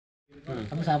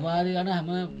අපි සෆාරි යන හැම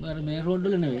මේ රෝඩ්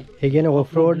වල නෙවෙයි. ඒ කියන්නේ ඔෆ්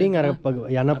රෝඩින් අර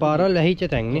යන පාරවල් වැහිච්ච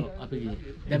තැන් නේ. අපි ගියේ.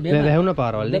 දැන් වැහුණ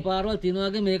පාරවල් නේ. පාරවල් තියෙනවා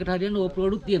වගේ මේකට හරියන්න ඕෆ්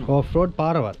රෝඩුත් තියෙනවා. ඔෆ් රෝඩ්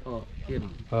පාරවල්. ඔව්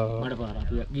තියෙනවා. මඩ පාර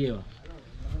අපි ගියේවා.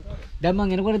 දැන් මං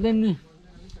එනකොට දෙන්නේ.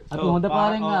 අපි හොඳ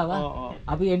පාරෙන් ආවා.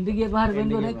 අපි එන්ටි ගිය පාර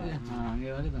වෙන්න ඕනේ. ඒ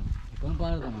වගේ තමයි. කොහොම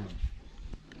පාර තමයි.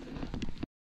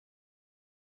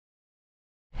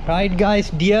 Right guys,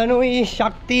 දියනුයි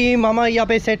ශක්ති මමයි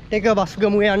අපේ සෙට් එක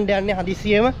වස්ගමුවේ යන්න යන්නේ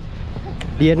හදිසියෙම.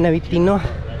 දියන් ඇවිත් ඉන්නවා.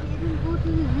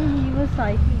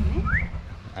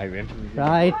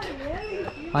 Right.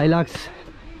 hilux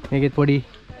මේකෙත් පොඩි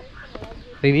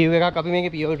රිවිව් එකක් අපි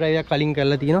මේකේ පියෝ ඩ්‍රයිව් එකක් කලින්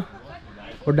කරලා තියෙනවා.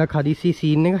 පොඩ්ඩක් හදිසි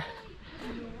සීන් එක.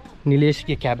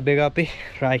 නිලේෂ්ගේ කැබ් එක අපේ.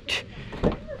 right.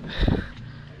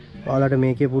 ඔයාලට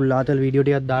මේකේ පුල් ආතල් වීඩියෝ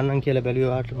ටිකක් දාන්නම් කියලා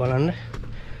බැලුවා ඔයාලට බලන්න.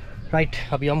 right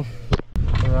අපි යමු.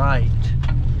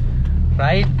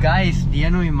 right guys,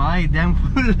 දියනුයි මායි දැන්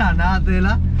පුල් අනාත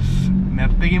වෙලා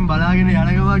මැප් එකෙන් බලාගෙන යන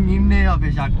ගමන් ඉන්නේ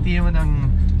අපේ ශක්තියම දැන්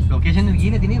ලොකේෂන් එක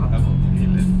ගියේ නැති නේද?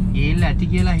 ගිහිල්ලා ඇති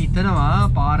කියලා හිතනවා.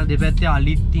 පාර දෙපැත්තේ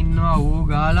අලිත් ඉන්නවා ඌ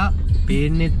ගාලා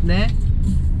පේන්නෙත් නැහැ.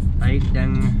 right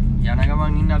දැන් යන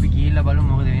ගමන් ඉන්න අපි ගිහිල්ලා බලමු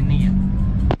මොකද වෙන්නේ කියලා.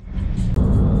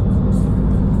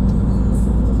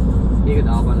 මේක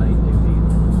දාපන් ලයිට් එක.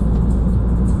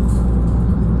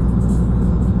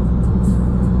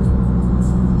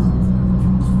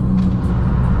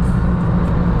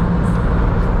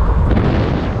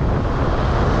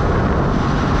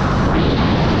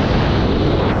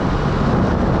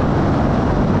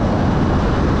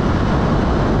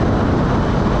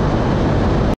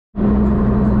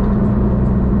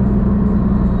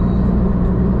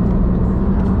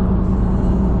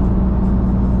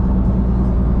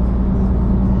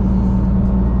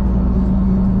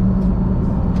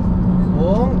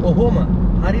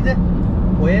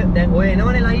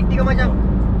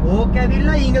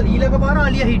 ඊළඟ පාර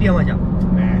අලිය හිටියා මචං.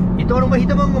 නෑ. ඊතෝර උඹ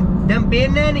හිතමන් දැන්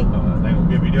පේන්නේ නෑනේ. ඔව් දැන්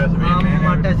උගේ වීඩියෝ එක පේන්නේ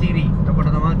නෑ. මට සිරි. එතකොට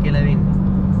තමයි කෙලවෙන්නේ.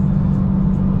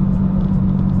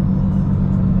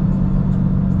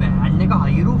 බෑන් එක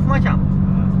හයි රූෆ් මචං.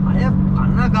 අය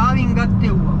කන්න ගාවින්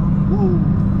ගත්තේ උවා. ඌ.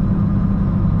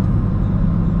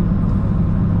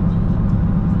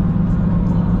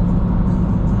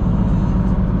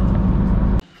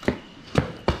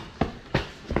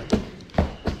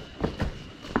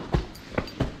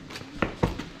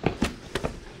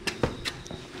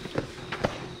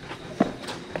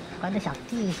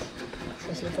 Shakti.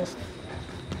 First.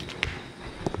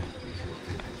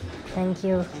 Thank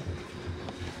you.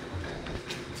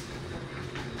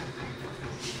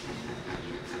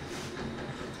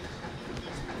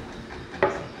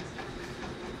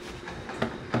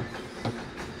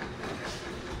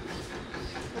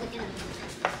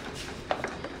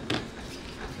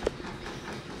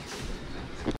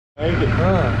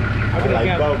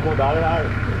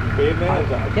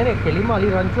 කියන්නේ කෙලිම අලි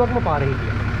රංචුවක්ම පාරේ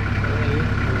හිටියා.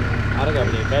 අර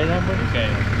ගමනේ කයි නම් පොඩි කයි.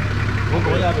 මොකද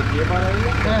ඔය අපි ගිය පාර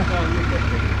ආවිල්ලා?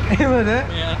 එහෙමද?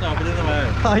 මෙයාට අපිට තමයි.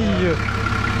 අයියෝ.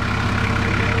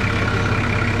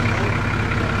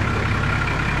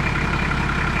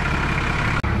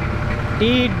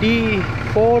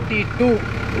 TD42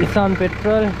 Nissan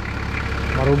petrol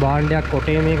මරු භාණ්ඩයක්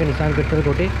කොටේ මේක Nissan petrol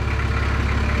කොටේ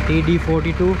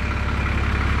TD42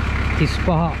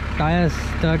 35 tires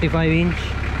 35 inch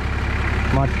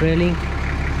mud trailing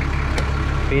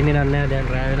පේන්නේ නැහැ දැන්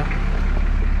රෑ වෙලා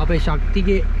අපේ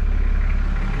ශක්තිගේ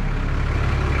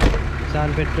Nissan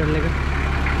petrol එක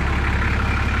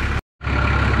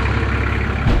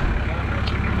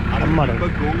අම්මඩ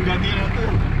ගොන් ගතිය නැත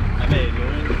හැබැයි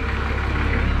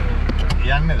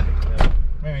යන්නේද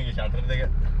මේ මේකේ ෂටර් දෙක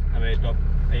හැබැයි টොප්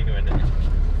ඒක වැඩන්නේ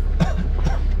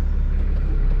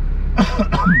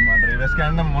මට රිවර්ස්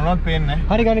ගන්න මොනවත් පේන්නේ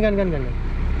නැහැ හරි ගන්න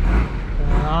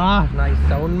nice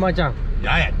sound මචං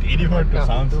yeah TD42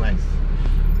 sounds nice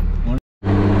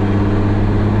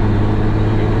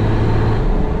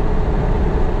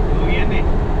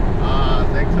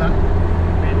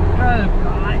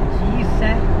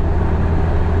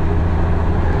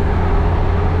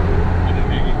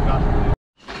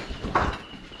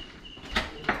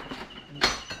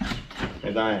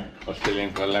Australian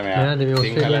කරලා මෙයා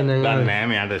සිංහල දන්නේ නැහැ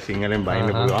මෙයාට සිංහලෙන් බයින්න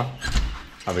පුළුවන්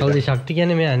අපිට කවුද ශක්ති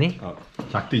කියන්නේ මෙයා නේ ඔව්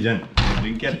ශක්තිජන්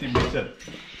ඩ්‍රින්ක් එකක් තිබ්බ ඉස්සර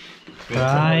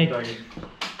රයිට්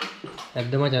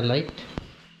ඇද්ද මචං ලයිට්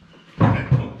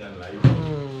දැන් ලයිට්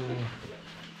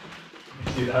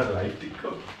ඉතින් ලයිට් එක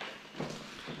ඔබට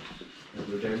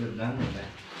දන්නේ නැහැ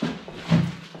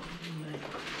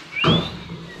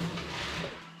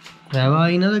රවා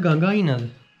ඉනද ගඟා ඉනද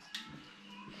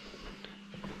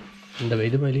இந்த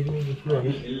වේද මයිලි මේ කිව්වා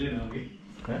එල්ලෙනවා වගේ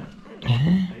ඈ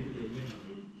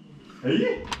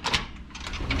අයියේ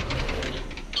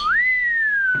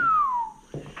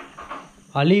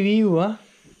Ali view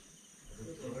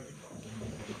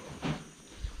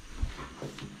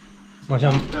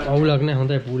macam awulak නැහැ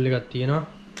හොඳයි pool එකක් තියෙනවා.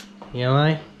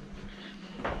 යමයි.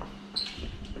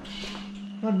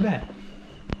 not bad.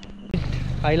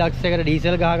 hilux එකට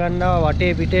ඩීසල් ගහ ගන්නවා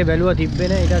වටේ පිටේ බැලුවා තිබ්බේ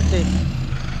නැහැ. ඊට පස්සේ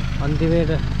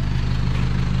අන්තිමේට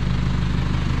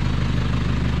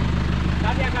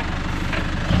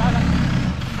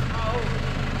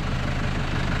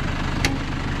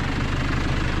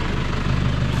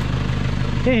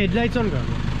hey headlights on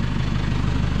karo.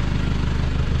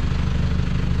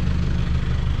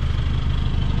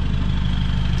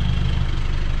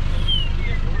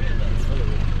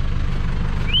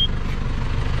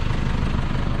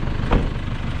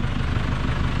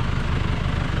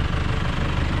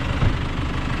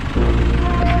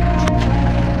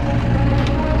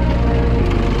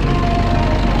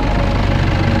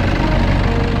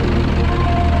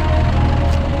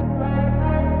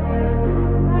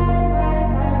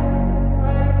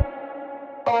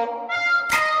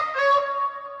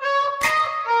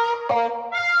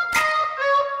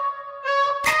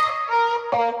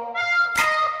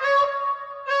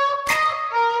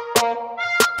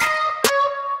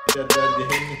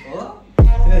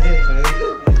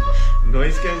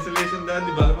 noise cancellation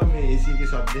දාද්දි බලපන් මේ AC එකේ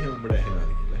ශබ්දය උඹට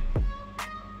ඇහෙනවද කියලා.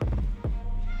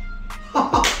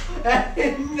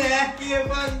 නෑ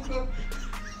කියපන්කෝ.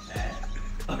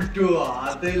 අටුව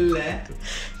ආදෙල්ල.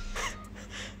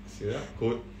 සියා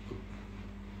කෝච්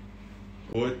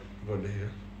බඩේ.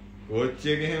 කෝච්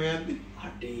එකේ හැම යද්දි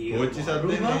අටේ කෝච්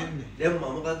ශබ්දය නෑන්නේ. දැන්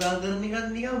මම කතා කරන එකත්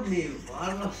නිකන් මේ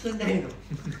පාර ලස්සනට ඇහෙනවා.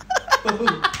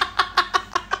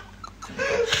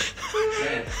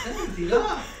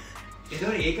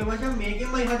 සිලා ඒක මචං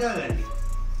මේකෙන්මයි හදාගන්නේ.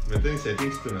 මෙතන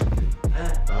settings තුනක් තියෙනවා.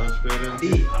 transparency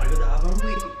අරක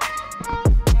දාපන්කෝ.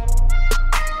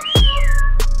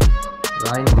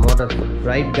 line motor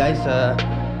right guys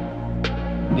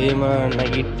ගේම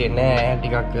නැගිට්ටේ නෑ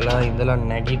ටිකක් වෙලා ඉඳලා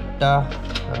නැගිට්ටා.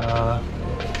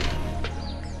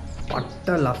 පට්ට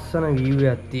ලස්සන view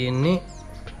එකක් තියෙන්නේ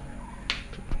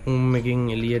එකකින්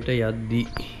එළියට යද්දී.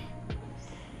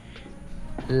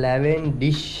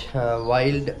 Lavendish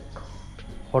wild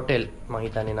hotel මම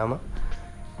හිතන්නේ නම.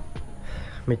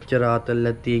 මෙච්චර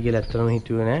ආතල්ලක් තියෙයි කියලා ඇත්තටම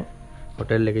හිතුවේ නෑ.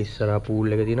 හොටෙල් එක ඉස්සරහා pool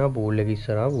එක තියෙනවා. pool එක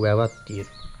ඉස්සරහා වැවක්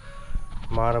තියෙනවා.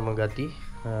 මාරම ගති.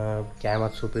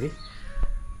 කැමත් සුපිරි.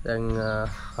 දැන්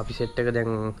අපි සෙට් එක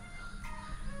දැන්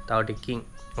තව ටිකකින්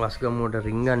වස්ගමුවට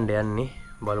රින්ගන්න යන්නේ.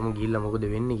 බලමු ගිහිල්ලා මොකද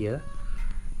වෙන්නේ කියලා.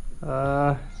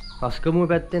 වස්ගමුව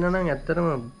පැත්තේ නම් ඇත්තටම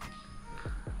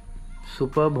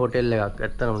සුපර්බ් හොටෙල් එකක්.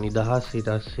 ඇත්තටම නිදහස්. ඊට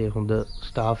පස්සේ හොඳ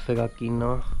ස්ටාෆ් එකක්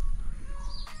ඉන්නවා.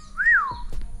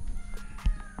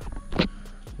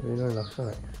 වෙන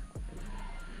ලස්සනයි.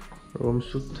 rooms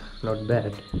උත් not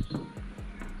bad.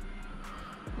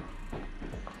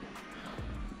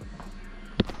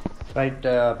 right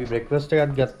අපි breakfast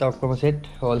එකත් ගත්තා. ඔක්කොම set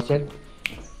all set.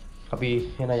 අපි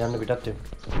එන යන්න පිටත් වෙමු.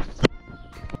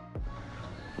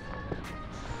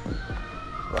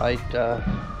 right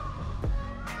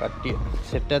කට්ටිය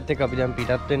සෙට් එකත් එක්ක අපි දැන්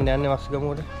පිටත් වෙන්න යන්නේ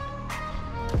වස්ගමුවට.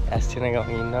 ඇස්සින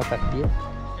ගමන් ඉන්නවා කට්ටිය.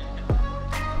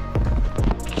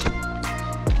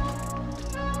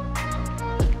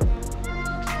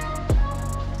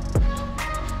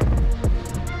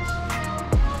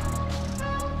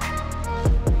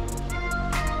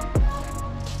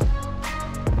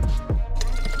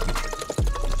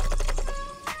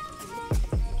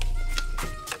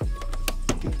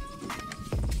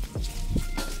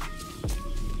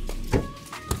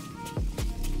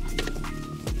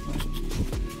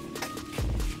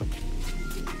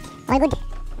 Oh, good.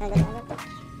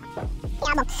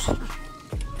 Yeah, box.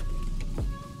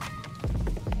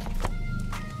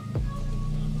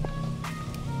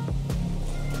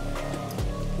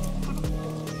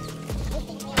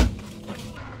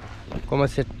 කොම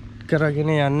සෙට්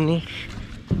කරගෙන යන්නේ.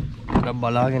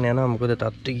 බලාගෙන යනවා මොකද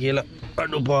තත්ත්වය කියලා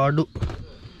අඩුපාඩු.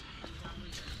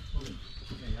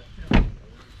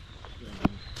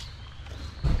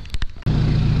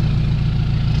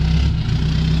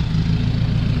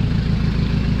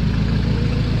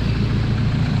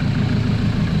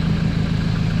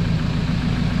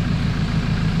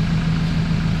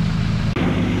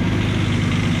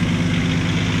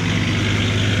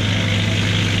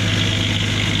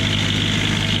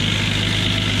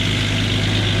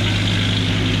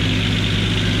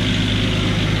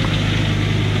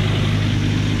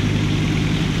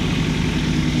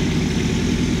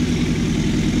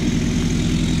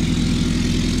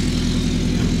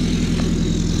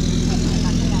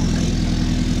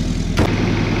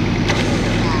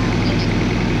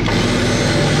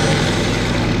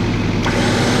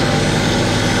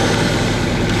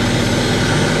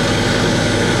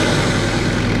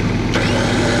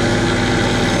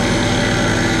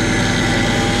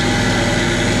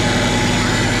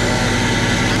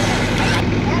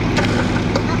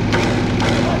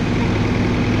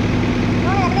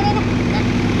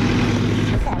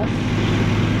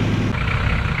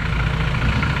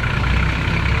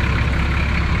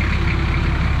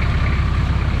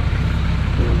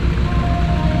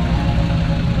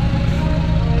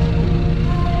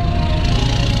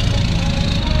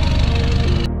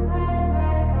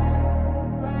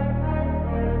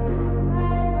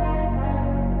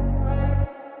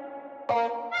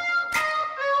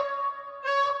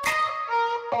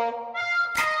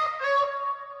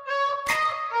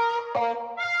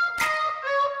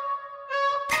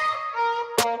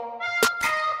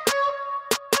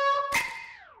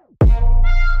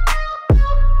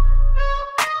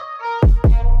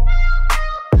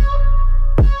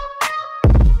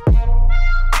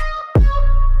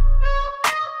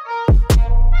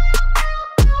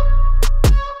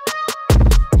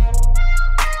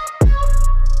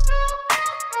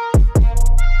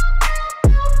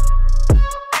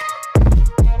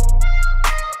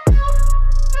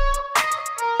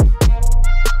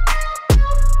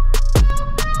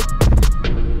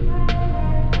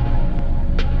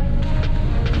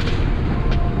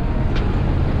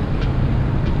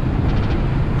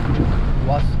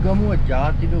 wasgamuwa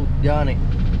ජාතික උද්‍යානය.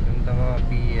 දැන් තමයි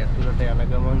අපි ඇතුළට යන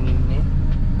ගමන් ඉන්නේ.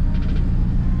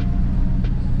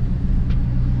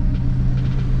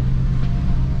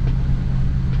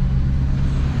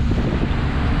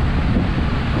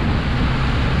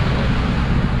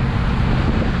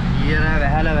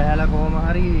 වැහැලා කොහොම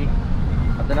හරි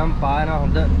අද නම් පාන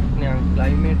හොඳ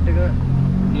ක්ලයිමේට් එක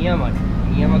නියමයි.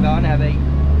 නියම ගාන හැබැයි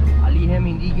අලි හැම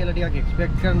ඉඳී කියලා ටිකක්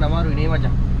එක්ස්පෙක්ට් කරන්න අමාරුයි නේ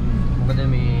මචං. මොකද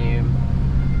මේ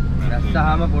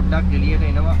රැස්සාම පොඩ්ඩක් එළියට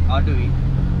එනවා අඩුයි.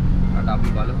 අට අපි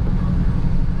බලමු.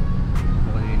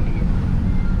 මොකද වෙන්නේ කියලා.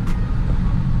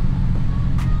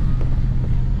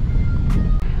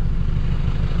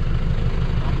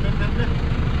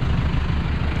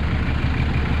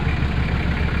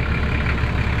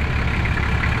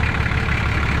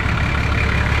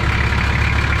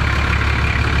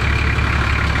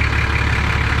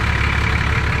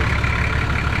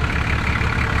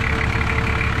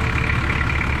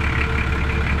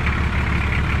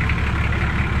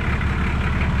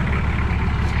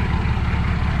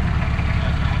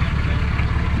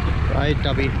 right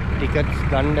අපි ටිකට්ස්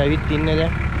ගන්න ඇවිත් ඉන්නේ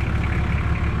දැන්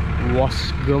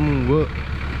wasgamuwa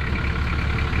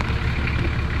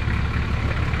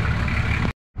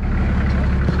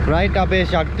right අපේ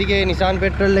ශක්තිගේ නිසන්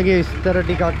පෙට්‍රල් එකේ විස්තර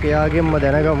ටිකක් එයාගෙන්ම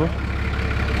දැනගමු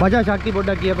මචං ශක්ති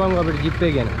පොඩ්ඩක් කියපන්කො අපිට ජිප්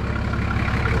එක ගැන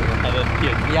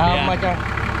යා මචං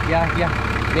යා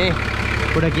නේ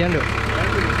පොඩ්ඩක් කියන්න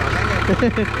top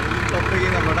එකේ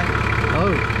නම් මඩක්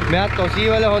ඔව් මෙයාත් ඔසී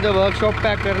වල හොඳ වර්ක්ෂොප්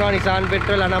එකක් කරනවා නිසන්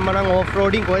පෙට්‍රල් අනම්මනම් ඕෆ්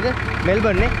රෝඩින් කොහෙද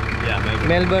මෙල්බර්න් නේ යා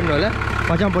මෙල්බර්න් වල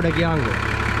මචං පොඩ්ඩක් කියහන්කෝ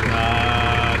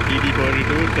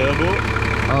TD42 turbo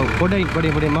ඔව්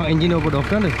පොඩ්ඩක් මම එන්ජින් එක පොඩ්ඩක් ඔෆ්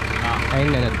කරන්නද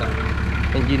ඇහෙන්නේ නැත්තම්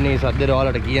එන්ජින් එකේ සද්දේ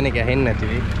ඔයාලට කියන එක ඇහෙන්නේ නැති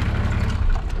වෙයි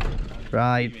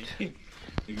right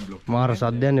මාර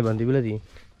සද්දයක්නේ බන් තිබිලා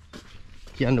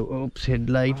තියෙන්නේ කියන්නේ oops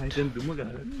headlight හිතෙන් දුම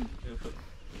ගහලා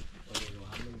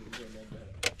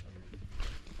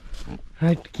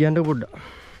right කියන්න පොඩ්ඩක්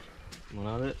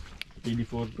මොනවාද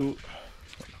TD42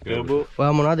 turbo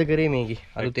ඔයා මොනවද කරේ මේකේ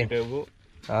අලුතෙන් turbo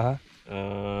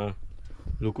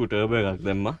ලොකු turbo එකක්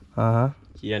දැම්මා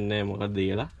කියන්නේ මොකක්ද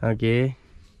කියලා okay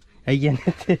ඇයි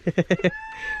කියන්නේ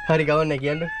හරි ගවන්න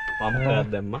කියන්න පම්ප්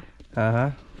එකක් දැම්මා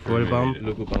full pump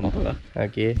ලොකු පම්ප් එකක්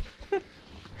okay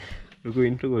ලොකු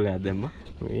ඉන්ටර්කූලර් එකක් දැම්මා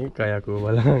මේ කයකෝ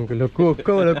බලංක ලොකු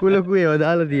ඔක්කොම ලොකු ඒවා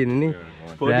දාලා තියෙන්නේ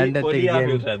බ්‍රෑන්ඩ් එකත් එක්ක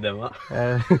කියන්නේ දැම්මා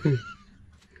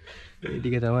ඒ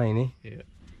ටික තමයි නේ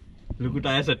ලොකු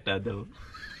ටයර් සෙට් එකක් දැම්මා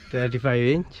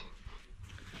 35 inch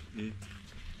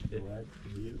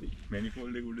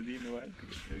manifold එක උඩ තියෙනවා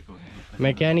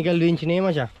mechanical winch නේ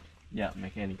මචං yeah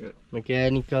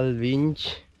mechanical winch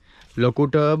ලොකු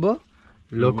turbo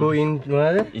ලොකු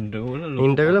මොනවද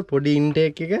ඉන්ටර්කූලර් පොඩි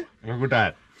intake එක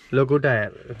ලොකු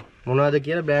ටයර් මොනවද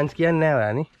කියලා බ්‍රෑන්ඩ්ස් කියන්නේ නැහැ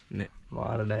ඔයානේ නේ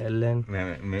මාර ඩයල් එක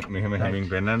නෑ මෙහෙම හැමින්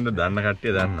පෙන්නන්න දන්න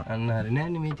කට්ටිය දන්නවා අන්න හරි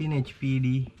නෑනේ මේ තියෙන HPD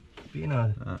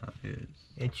පේනවද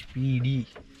HPD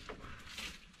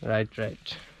right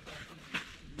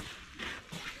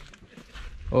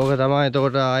ඕක තමයි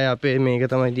එතකොට ආය අපේ මේක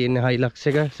තමයි තියෙන්නේ hilux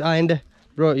එක ආයෙන්ද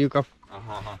bro you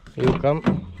come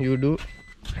you do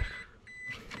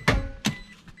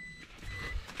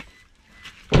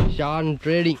Shan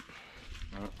trading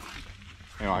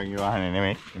ආගේ වාහනේ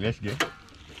නෙමෙයි let's go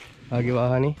ආගේ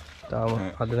වාහනේ තාම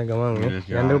හදන ගමන්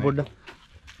යන්න පොඩ්ඩක්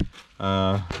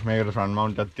මේකට ෆ්‍රන්ට්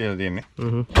මවුන්ට් එකක් තියලා තියෙන්නේ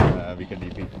වික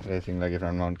DP රේසින් ලගේ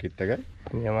ෆ්‍රන්ට් මවුන්ට් කිට් එකයි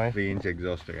නියමයි 3 inch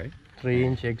exhaust එකයි 3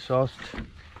 inch exhaust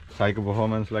Psycho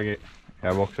performance ලගේ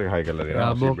air box එක high කරලා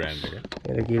දෙනවා brand එක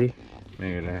එල කිරි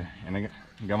මේකට එන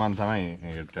ගමන් තමයි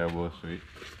මේක turbos උයි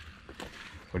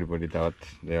පොඩි තවත්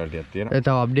දේවල් ටිකක් තියෙනවා ඒ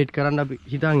තව අප්ඩේට් කරන්න අපි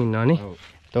හිතාන් ඉන්නවානේ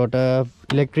එතකොට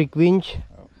electric winch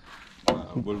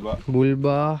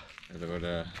bulba එතකොට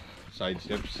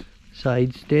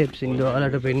side steps ඉඳ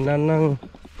ඔයාලට පෙන්නන්නම්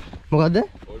මොකද්ද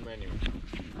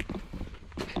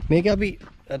මේක අපි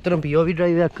අතරම POV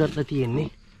drive එකක් කරලා තියෙන්නේ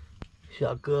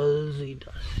shackles ඊට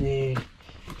පස්සේ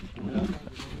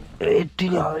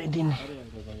ඒටිලා ඉතින්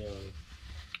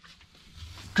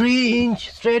 3 inch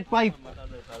straight pipe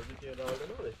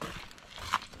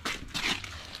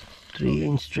 3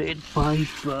 inch straight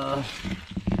pipe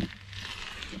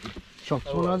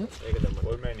shocks මොනවාද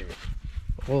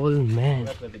all man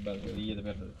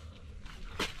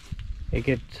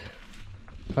ඒකෙත්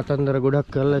කතන්දර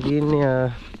ගොඩක් කරලා තියෙන්නේ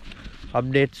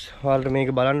අප්ඩේට්ස් ඔයාලට මේක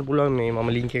බලන්න පුළුවන් මේ මම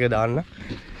ලින්ක් එක දාන්න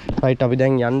රයිට් අපි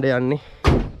දැන් යන්නේ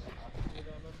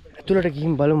ඇතුළට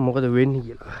ගිහින් බලමු මොකද වෙන්නේ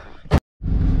කියලා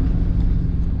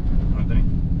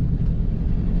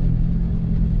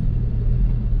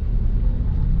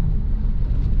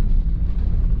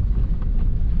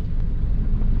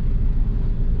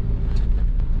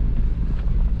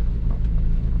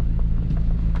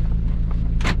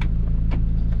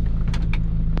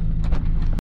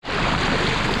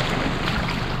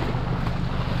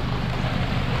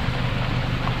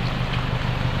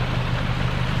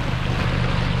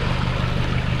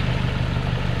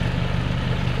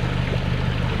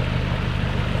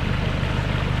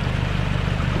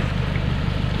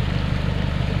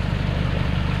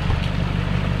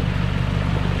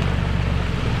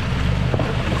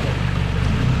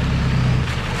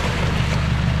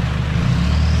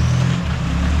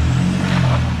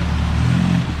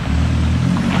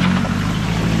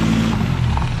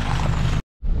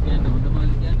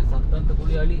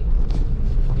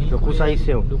ලොකු සයිස්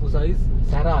එක. ලොකු සයිස්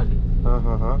සැරාලි.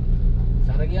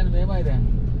 සැර කියන්නේ මේමයි දැන්.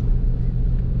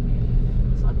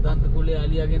 සද්දන්ත කුලේ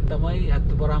අලියාගෙන් තමයි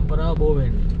ඇත්තු පරම්පරාව බෝ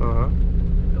වෙන්නේ.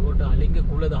 එතකොට අලින්ගේ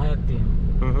කුල 10ක්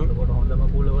තියෙනවා. එතකොට හොඳම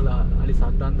කුලවල අලි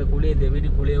සද්දන්ත කුලේ දෙවෙනි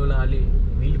කුලේ වල අලි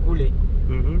විල් කුලේ.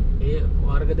 ඒ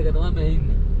වර්ග දෙක තමයි මේ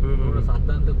ඉන්නේ. ඒකට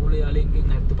සද්දන්ත කුලේ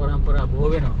අලින්ගෙන් ඇත්තු පරම්පරාව බෝ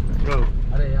වෙනවා. ඔව්.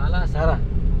 අර යාලා සැරයි.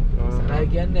 සැරයි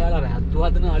කියන්නේ යාලා ඇත්තු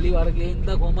හදන අලි වර්ගයේ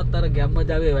ඉඳලා කොහොමත් අර ගැම්ම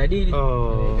ජවයේ වැඩිනේ.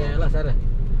 ඒක යාලා සැර.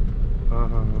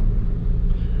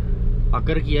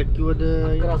 අකර කීයක් කිව්වද?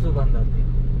 අකර 85000ක්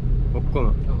තියෙනවා. ඔක්කොම.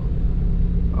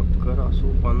 අක්කර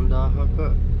 85000ක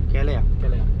කැලයක්.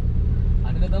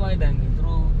 අනික තමයි දැන්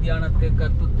ඉතුරු උද්‍යානත් එක්ක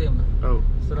ගත්තොත් එහෙම. ඔව්.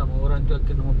 ඉස්සර මෝරංචුවක්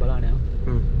කියන මොකක් බලන්න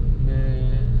යනවා.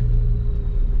 මේ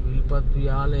විල්පත්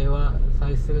වියාල ඒවා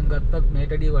සයිස් එකෙන් ගත්තත්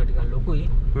මේට ඩී වා ටිකක් ලොකුයි.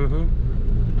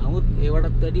 නමුත්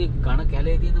ඒවටත් වැඩි ඝන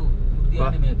කැලේ තියෙන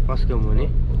උද්‍යානෙ මේක. පස්ගමුවනේ.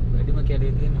 වැඩිම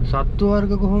කැලේ තියෙන. සත්තු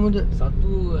වර්ග කොහොමද? සත්තු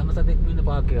හැම සතෙක්ම ඉන්න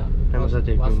පාක් එක. හැම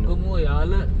සතෙක්ම. වස්ගමුව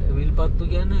යාල විල්පත්තු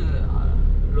කියන්නේ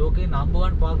ලෝකේ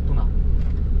නම්බර් 1 පාක් තුනක්.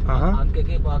 අංක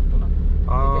එකේ පාක් තුනක්.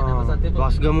 ඒ කියන්නේ හැම සතෙක්ම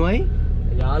වස්ගමුවයි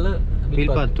යාල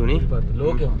විල්පත්තුනේ. විල්පත්තු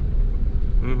ලෝකෙම.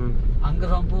 අංග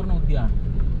සම්පූර්ණ උද්‍යාන.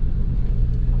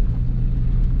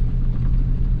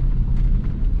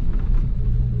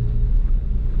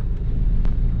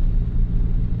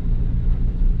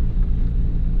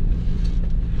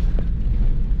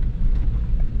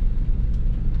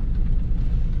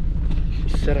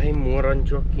 ඉස්සරහින්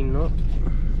මෝරංචුවක් ඉන්නවා.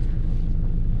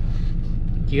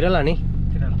 කිරලානේ.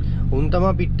 උන්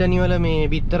තමයි පිට්ටනිය වල මේ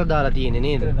බිත්තර දාලා තියෙන්නේ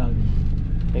නේද?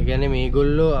 ඒ කියන්නේ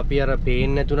මේගොල්ලෝ අපි අර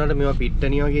පේන්නේ නැතුණාට මේවා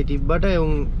පිට්ටනිය වගේ තිබ්බට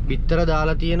උන් බිත්තර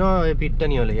දාලා තියෙනවා ඔය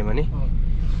පිට්ටනිය වල එහෙමනේ.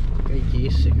 ඒකයි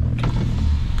කේස් එක.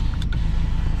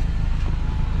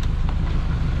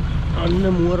 අන්න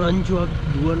මෝරංචුවක්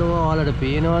දුවනවා. ඔයාලට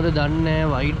පේනවද දන්නේ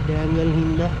නැහැ වයිඩ් ඇන්ගල්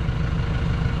හින්දා.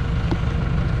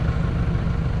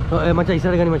 මචං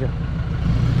ඉස්සරහ ගනි මචං.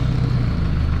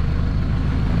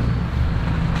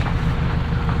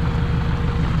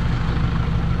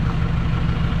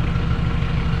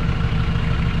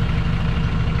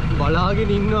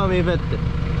 බලාගෙන ඉන්නවා මේ පැත්ත.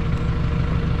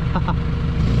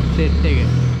 සෙට් එක.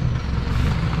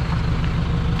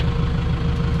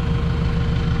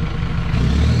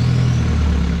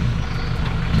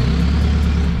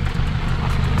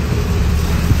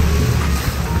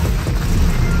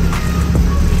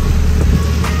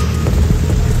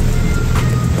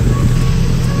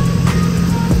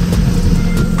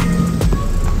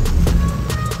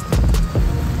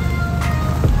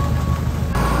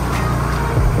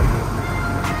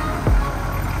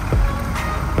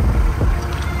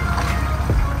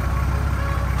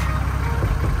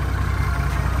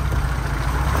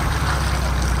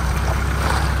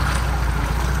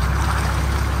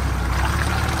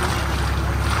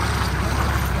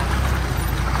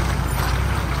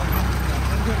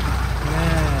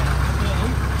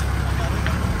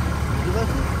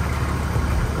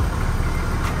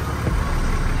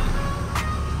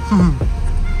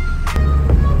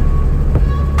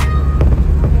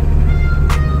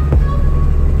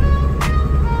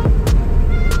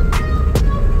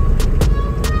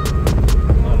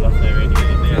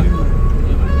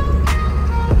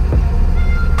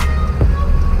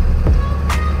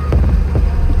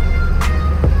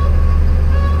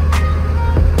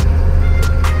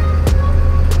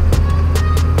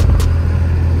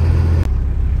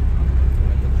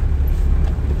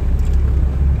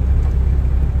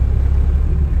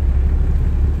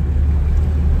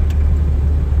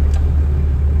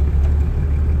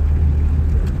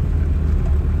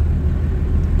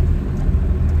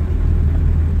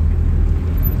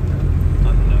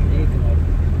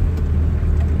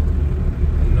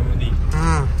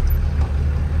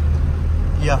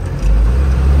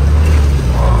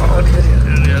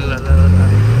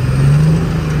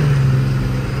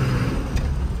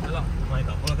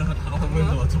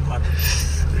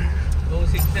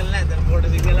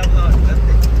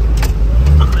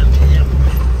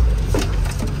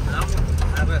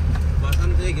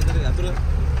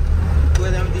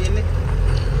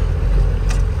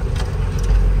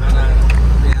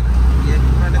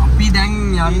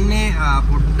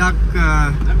 පොඩ්ඩක්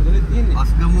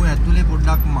අස්ගමුව ඇතුලේ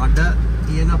පොඩ්ඩක් මඩ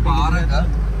තියෙන පාරක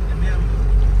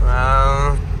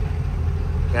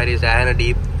හරි සෑහෙන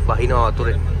ඩීප් වහිනවා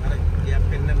වතුරේ.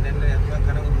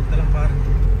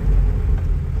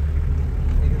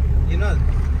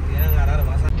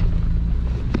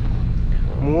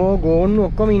 මෝ ගෝන්නු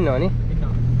ඔක්කොම ඉන්නවනේ.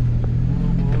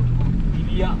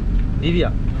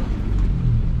 දිවියා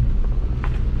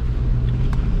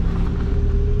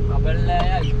Kabel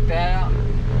ya, kita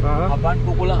aban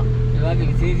kukulah. වගේ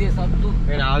විශේෂ සත්තු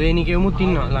එන ආවේනිකයමුත්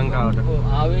ඉන්නවා ලංකාවට. ඔව්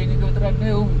ආවේනික විතරක්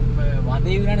නෙවෙයි උන්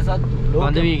වඳේ විනානේ සත්තු.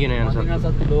 වඳ වීගෙන යන සත්තු.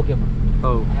 සත්තු ලෝකෙම.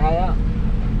 ඔව්. ආයා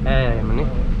එහෙමනේ.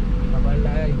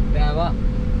 අපල්ලා ඉත්තාවා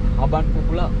හබන්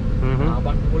කුකුලා.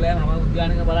 හබන් කුකුලා යන හැම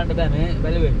උද්‍යානයක බලන්න බෑ මේ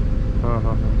බැලුවේ.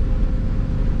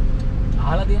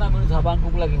 අහලා තියෙනවා මිනිස්සු හබන්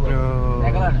කුකුලා කිව්වා.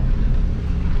 දැකලා නැහැ.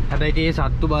 හැබැයි ඒ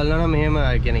සත්තු බලනවා නම් මෙහෙම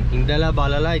කියන්නේ ඉඳලා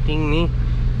බලලා ඉතින් මේ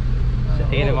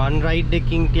ඒ වන් රයිඩ්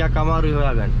එකකින් ටිකක් අමාරුයි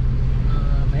හොයාගන්න.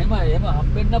 මෙහෙම එහෙම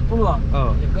හම්බෙන්නත් පුළුවන්.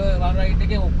 ඔව්. එක වන් රයිඩ්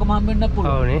එකෙන් ඔක්කොම හම්බෙන්නත්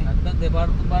පුළුවන්. ඔව්නේ. නැත්නම් දෙපාර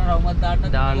තුන්පාර රවුමක්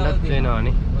දාන්නත්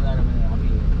වෙනවනේ. අපි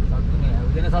සත්තු මේ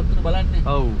ඇවිදින සත්තුනේ බලන්නේ.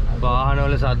 ඔව්.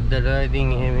 වාහනවල සද්දට ඉතින්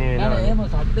එහෙම වෙනවා. නෑ එහෙම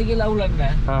සද්ද කියලා අවුලක්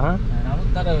නෑ.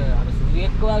 නමුත් අර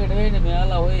සූර්යෙක් වගේ නෙවෙයිනේ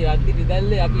මෙයාලා ඔය යද්දි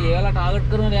නිදැල්ලේ අපි ඒවලා ටාගට්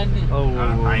කරගෙන යන්නේ. ඔව්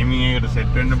ඔව්. ටයිමින් එකට සෙට්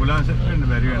වෙන්න පුළුවන් සෙට් වෙන්න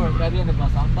බැරි වෙනවා. බැරි වෙනවා.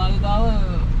 සම්භාවිතාව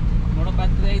මොන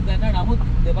පැත්තේ ඉඳන් නමුත්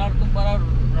දෙපාර තුන්පාර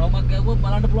රවුමක් ගැහුවොත්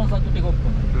බලන්න පුළුවන් සත්තු ටික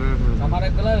ඔක්කොම.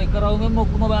 සමහරක් කළා එක රවුමෙන්ම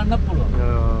ඔක්කොම බලන්නත් පුළුවන්.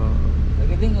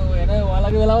 ඒක ඉතින් එන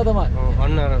ඔයාලගේ වෙලාව තමයි.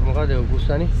 ඔන්න අර මොකද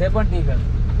උකුස්සනේ? සෙපන් ටීකර්.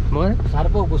 මොකද?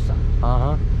 සර්ප උකුස්සා.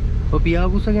 ඔය පියා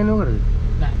උකුස්ස කියන්නේ මොකද?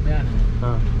 නෑ මෙයා නේ.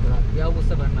 පියා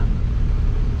උකුස්සා ගන්නවා.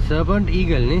 සර්පන්ට්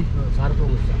ඊගල් නේ? සර්ප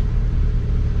උකුස්සා.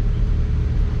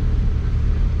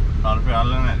 සර්පේ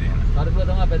අල්ලන්නේ නැති එහෙනම්. සර්පය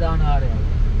තමයි ප්‍රධාන ආහාරය.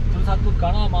 තුන් සත්තු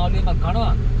කනවා මාළුවෙක්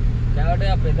කනවා. කෑවට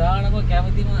යා ප්‍රධානම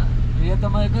කැමතිම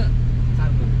ප්‍රියතම එක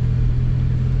සර්පය.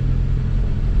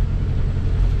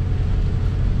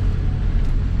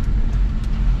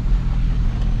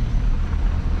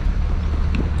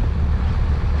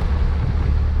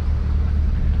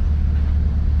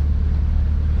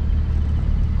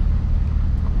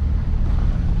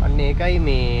 ඒකයි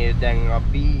මේ දැන්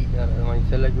අපි අර මම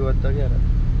ඉස්සෙල්ලා කිව්වත් වගේ අර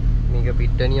මේක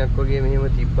පිට්ටනියක් වගේ මෙහෙම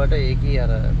තිබ්බට ඒකේ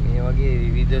අර මේ වගේ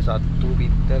විවිධ සත්තු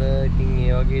පිටතර ඉතින්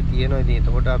ඒ වගේ තියෙනවා. ඉතින්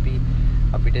එතකොට අපි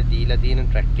අපිට දීලා තියෙන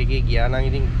ට්‍රැක් එකේ ගියා නම්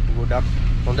ඉතින් ගොඩක්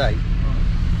හොඳයි.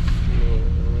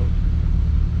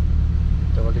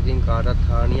 එතකොට ඉතින් කාටවත්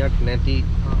හානියක් නැති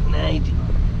නෑ ඉතින්.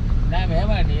 නෑ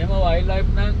මෙහෙමයි. එහෙම වයිල්ඩ් ලයිෆ්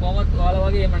නම් කොහොමද ඔයාලා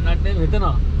වගේ එහෙම නඩේ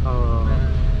හිතනවා.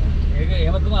 ඒක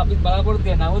එහෙම තමයි අපිත් බලාපොරොත්තු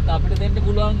වෙන්නේ. නමුත් අපිට දෙන්න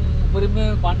පුළුවන් උපරිම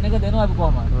පන්න එක දෙනවා අපි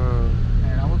කොහමද?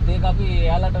 නමුත් ඒක අපි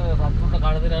එයාලට සතුටට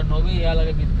කරදරයක් නොවි,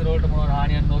 එයාලගේ මිත්‍ර වලට මොනවා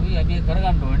හානියක් නොවි අපි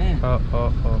කරගන්න ඕනේ.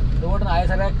 ඒකට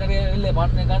ආයසරයක් කරේ ඉල්ලේ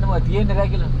පන්න ගන්නම තියෙන්නේ නැහැ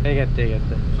කියලා. ඒකත්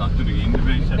සතුටු ඉන්න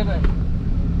බෑ.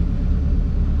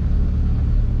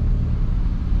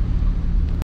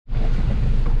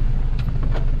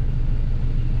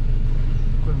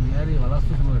 කොහොමද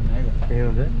වලස්සු සුමර් නේද?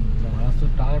 එහෙමද? වලස්සු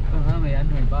ටාගට් කරනම යන්නේ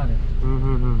මේ පාරේ.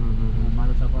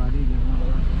 මල සපාරි ගිහම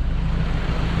බලන්න.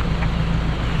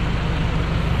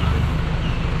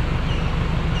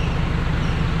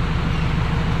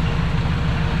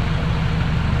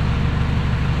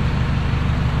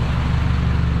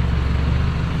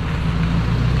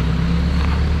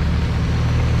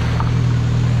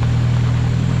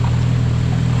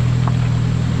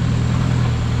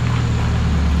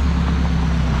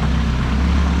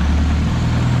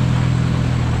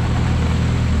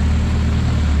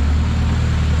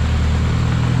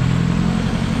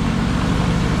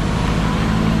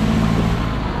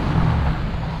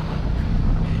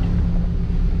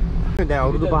 දැන්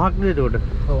අවුරුදු 5ක් නේද උඩ?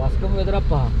 ඔව් වස්කම විතරක්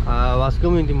පහ.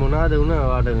 වස්කම ඉතින් මොනවාද වුණා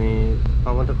වාට මේ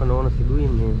අමතක නොවන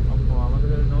සිදුවීම් මේ. අම්මෝ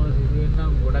අමතක නොවන සිදුවීම්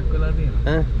නම් ගොඩක් වෙලා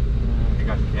තියෙනවා.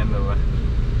 එකක් කියන්න ඕන.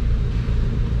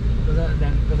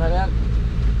 දැන් කතරයක්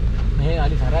මේ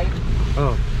අලි සරයි.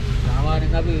 ඔව්.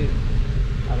 සාමාන්‍යයෙන් අපි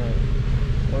අර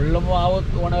කොල්ලම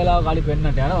ආවොත් ඕන වෙලාවක අලි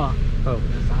පෙන්නට යනවා. ඔව්.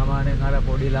 සාමාන්‍යයෙන් අර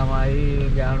පොඩි ළමයි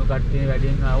ගෑනු කට්ටිය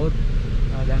වැඩියෙන් ආවොත්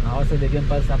දැන් අවශ්‍ය දෙකෙන්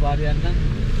පස්සේ සපාරියක් නම්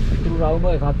ඉතුරු රවුම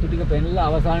සත්තු ටික පෙන්නලා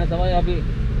අවසානයේ තමයි අපි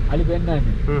අලි පෙන්නන්නේ.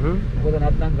 මොකද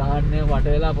නැත්නම් ගහන්නේ වට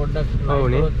වෙලා පොඩ්ඩක්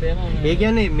කරොත් එහෙම. ඒ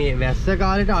කියන්නේ මේ වැස්ස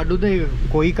කාලේට අඩුද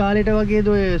කොයි කාලේට වගේද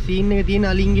ඔය සීන් එක තියෙන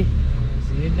අලින්ගේ?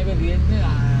 සීන් එක තියෙන්නේ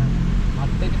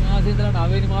 7 වෙනි මාසේ ඉඳලා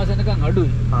 9 වෙනි මාසෙ වෙනකන්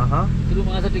අඩුයි. ඉතුරු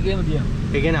මාස ටිකේම තියෙනවා.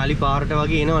 ඒ කියන්නේ අලි පාරට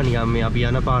වගේ එනවා නිකන් මේ අපි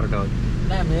යන පාරට වගේ.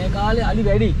 නෑ මේ කාලේ අලි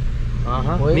වැඩි.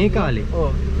 මේ කාලේ.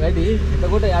 ඔව් වැඩි.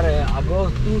 එතකොට අර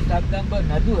අගෝස්තු සැප්තැම්බර්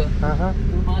නැතුව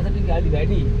ඉතුරු මාස ටික අලි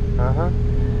වැඩි.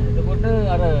 එතකොට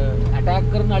අර ඇටැක්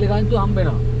කරන අලි රංචු හම්බ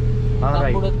වෙනවා.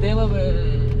 සම්පූර්ණත් එහෙම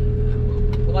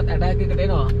කොහොමද ඇටැක් එකට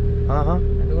එනවා.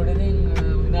 එතකොට ඉතින්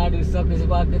විනාඩි 20ක්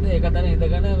 25ක් විතර ඒක තන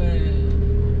ඉඳගෙන මේ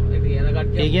ඉතින් යන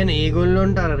කට්ටිය. ඒ කියන්නේ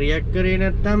ඒගොල්ලොන්ට අර රියැක්ට් කරේ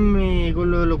නැත්තම් මේ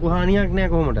ඒගොල්ලෝ ලොකු හානියක් නෑ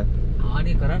කොහොමද?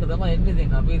 හානිය කරන්න තමයි එන්නේ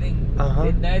ඉතින් අපි ඉතින්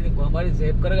දෙන්නේ නැහැ ඉතින් කොහොම හරි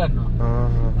සේව් කරගන්නවා.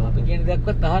 අපි කියන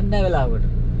දේක්වත් අහන්නේ නැහැ වෙලාවට.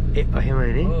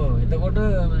 එහෙමයි නේ. ඔව් එතකොට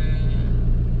මේ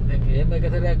දැන් එහෙම එක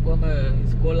සැරයක් කොහම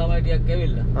ඉස්කෝල ළමයි ටිකක්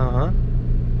ඇවිල්ලා.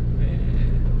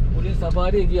 මුලින්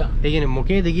සෆාරිය ගියා. ඒ කියන්නේ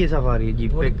මොකේද ගියේ සෆාරිය?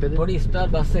 ජීප් එකකද? පොඩි ස්ටාර්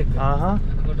බස් එක. ආහා.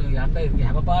 එතකොට යන්න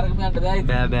හැම පාරකම යන්න බෑ ඉතින්.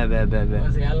 බෑ.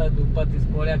 ඊපස්සේ යාළුවා දුප්පත්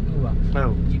ඉස්කෝලයක් කිව්වා.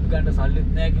 ඔව්. ජීප් ගන්න සල්ලිත්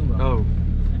නැහැ කිව්වා. ඔව්.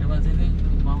 ඊට පස්සේ ඉතින්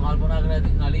මම කල්පනා කරා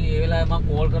ඉතින් අලි ඒ වෙලාවේ මම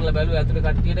කෝල් කරලා බැලුවා ඇතුලේ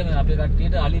කට්ටියට මේ අපේ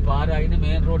කට්ටියට අලි පාරේ ආගෙන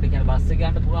මේන් රෝඩ් එක කියන්නේ බස් එක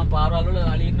යන්න පුළුවන් පාරවල් වල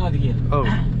අලි ඉන්නවද කියලා. ඔව්.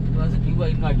 ඊට පස්සේ කිව්වා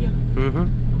ඉන්නවා කියලා.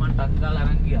 මම ටක් ගාලා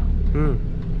අරන් ගියා.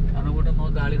 අනකොට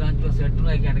මොකද අලි රංචුව සෙට්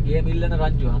වුණා. ඒ කියන්නේ ගේ මිල්ලන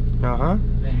රංචුව. ආහා.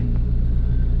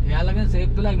 එයාලගෙන් සේෆ්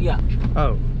වෙලා ගියා.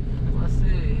 ඔව්. ඊට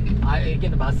පස්සේ ආයේ ඒ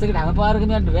කියන්නේ බස් එකට හැම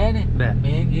පාරකම යන්න බෑනේ. බෑ.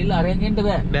 මේ ගිහලා අරන් එන්න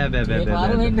බෑ. බෑ. මේ පාර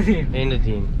වෙන්න තියෙන්නේ. එන්න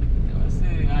තියෙන්නේ. ඊට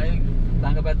පස්සේ ආයේ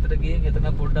ළඟ පැත්තට ගිහින් එතන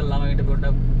පොඩ්ඩක් ළමයින්ට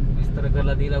පොඩ්ඩක් විස්තර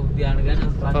කරලා දීලා උද්‍යාන ගැන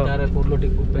සංචාර කුරුල්ලෝ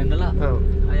ටිකක් පෙන්නලා ඔව්.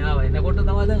 ආය ආව එනකොට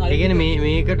තමයි දැන් ඒ කියන්නේ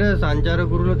මේකට සංචාර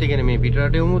කුරුල්ලෝ ඒ කියන්නේ මේ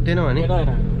පිටරට යමුත් එනවනේ.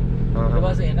 එනවා. ඊට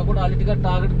පස්සේ එනකොට අලි ටිකක්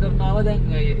ටාගට් කරන ආව දැන්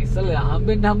ඉස්සෙල්ලා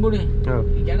හම්බෙන්න හම්බුනේ. ඔව්.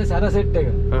 ඒ කියන්නේ සැර සෙට් එක.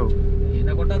 ඔව්.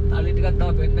 එනකොටත් අලි ටිකක් තව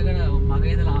පෙන්නගෙන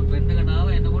මගේ ඉඳලා පෙන්නගෙන ආව.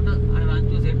 එනකොට අර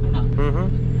රංචුව සෙට් වුණා.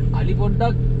 අලි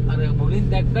පොඩ්ඩක් අර මුලින්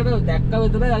දැක්ක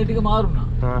විතරයි අලි ටික මාරුණා.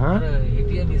 අර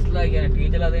හිටිය මිස්ලා කියන්නේ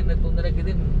ටීචර්ලා දෙන්න 3 දෙනෙක්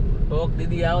ඉතින් ටෝක්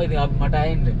දීදී ආවා. ඉතින් මට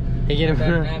ඇහෙන්න. ඒ කියන්නේ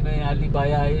නෑ මේ අලි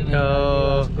බයයි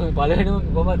මේ පළවෙනිම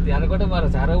කොහමද යනකොට මර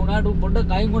සැර වුණාට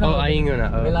පොඩ්ඩක් අයින් වුණා. ඔව් අයින් වුණා.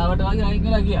 වෙලාවට වගේ අයින්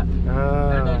වෙලා ගියා.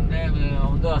 නෑ මේ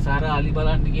හොඳ සැර අලි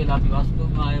බලන්න කියලා අපි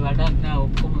වස්තුම් ආයේ වැඩක් නෑ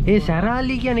ඔක්කොම. ඒ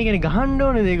සැරාලි කියන්නේ ගහන්න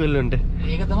ඕනේ ඒගොල්ලොන්ට.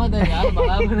 ඒක තමයි දැන් යාළුවා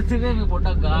බලාපොරොත්තු වෙන්නේ මේ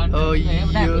පොඩ්ඩක් ගහන්න. එහෙම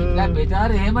නෑ දැන්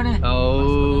බෙචාරේ එහෙමනේ.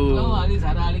 ඔව්. අලි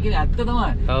සැරාලි කියන්නේ ඇත්ත තමයි.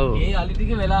 ඒ අලි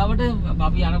ටික වෙලාවට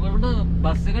අපි යනකොට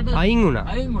බස් එකට අයින් වුණා.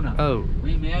 අයින් වුණා. ඔව්.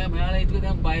 මේ මෙයාලා හිතුවේ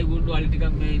දැන් බයි ගුණ්ඩු අලි ටිකක්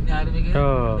මේ ඉන්නේ ආරමේ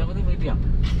කියලා. තමයි හිටියා.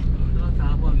 ඊට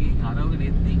තාපුවා ගිහින් අරවගෙන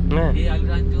එද්දි ඒ අලි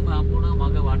රංචුවම හම්බුණා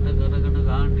මග වට කරගෙන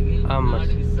ගාන්න ගිහින්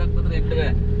විනාඩි 20ක් විතර එන්න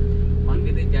බෑ. මං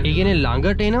ඉතින් ඒ කියන්නේ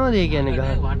ළඟට එනවද ඒ කියන්නේ ගහ?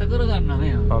 වට කර ගන්නවා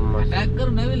මෙයා. ඇටැක්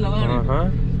කරන නැවිලා වහනේ.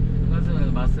 ඊපස්සේ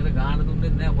බස් එක ගාන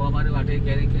දුන්නෙත් නෑ. කොහම හරි වටේ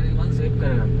කැරි මං සේව්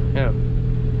කරගත්තා. ඔව්.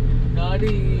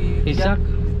 නාඩි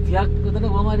 30ක් විතර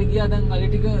කොහම හරි ගියා. දැන් අලි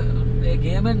ටික ඒ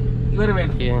ගේමෙන් ඉවර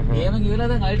වෙනවා. ගේමෙන් ඉවරලා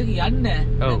දැන් අලි ටික යන්නේ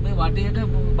නෑ. මේ වටේට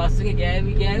බස් එකේ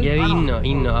ගෑවි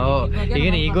ඉන්නවා. ඔව්. ඒ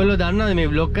කියන්නේ ඒගොල්ලෝ දන්නවද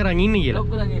මේ බ්ලොක් කරන් ඉන්නේ කියලා?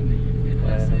 බ්ලොක් කරන් ඉන්නේ. ඊට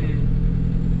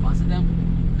පස්සේ දැන්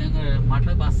මට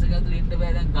බස් එක ඇතුලේ ඉන්න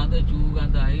බෑ. දැන් ගඳ චූ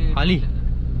ගඳයි. අලි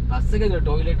බස් එකේ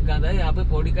ටොයිලට් ගඳයි. අපේ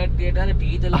පොඩි කට්ටියට අර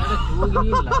ටීචර්ලාට චූ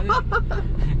ගිහිල්ලා.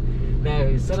 නෑ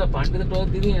ඉස්සර පඬිත ටෝක්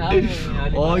දිදී ආවේ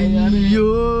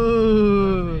අයියෝ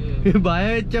බය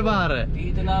වෙච්ච පාර.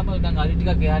 ටීචර්ලාම දැන් අලි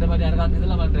ටිකක් එහාට මට යනකම්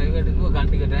ඉඳලා මම ඩ්‍රයිවර්ට කිව්වා ගන්න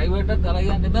ටික ඩ්‍රයිවර්ටත් අර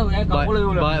යන්න බෑ. ඔයා කකුල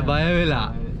යෝලා බය වෙලා.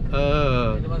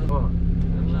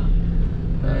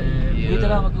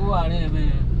 ටීචර්ලාම කිව්වා අනේ මේ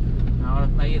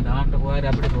නාවලත් අයියේ දාන්න කොහේ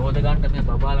අපිට රෝද ගන්න මේ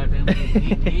බබාලාට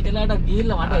ටීචර්ලාට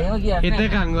ගිහිල්ලා මට එහෙම කියන්නේ නෑ.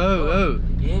 එතකන් ඔව්.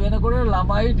 ඒ වෙනකොට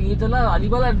ළමයි ටීචර්ලා අලි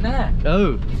බලන්නේ නෑ.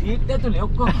 ඔව්. සීට් ඇතුලේ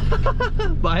ඔක්කොම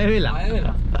බය වෙලා. ඊට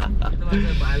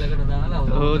පස්සේ බයලකට දාලා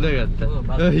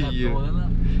හොදගත්තා. අයියෝ.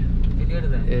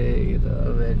 එළියට දැන් ඒක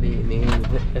තමයි වැඩි නේද.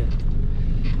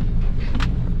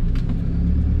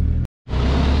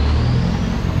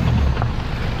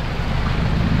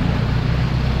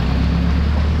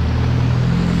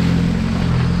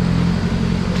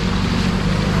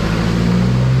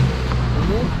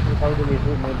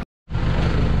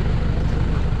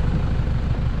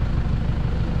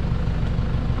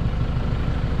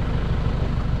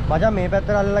 මචං මේ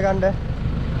පැත්තට අල්ලලා ගන්න.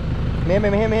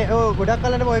 මේ ඔය ගොඩක්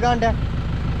අල්ලන්න ඔය ගන්න.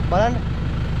 බලන්න.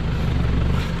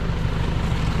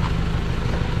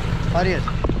 හරියට.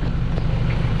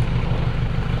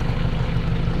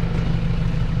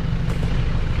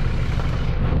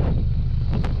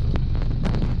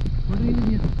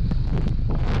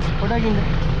 පොඩක් ඉන්න.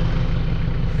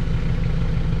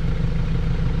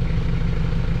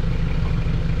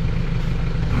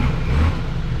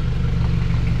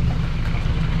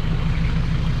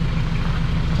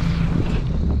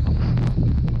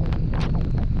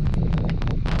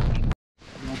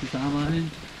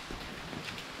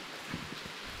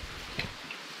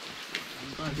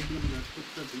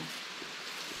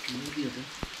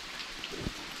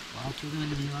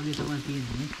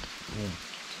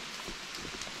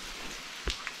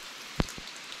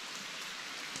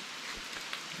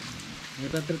 මේ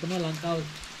පැත්තට තමයි ලංකාව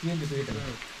කියන්නේ පිටට.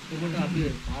 ඒකට අපි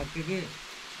පාර්ක් එකේ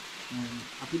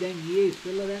අපි දැන් ගියේ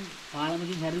ඉස්සෙල්ලා දැන්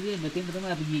පාලමකින් හැරියේ මෙතෙන්ට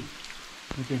තමයි අපි ගියේ.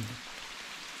 මෙතෙන්ට.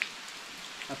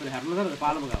 අපේ හැරලා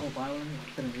පාලම ගාව. ඔව් පාලම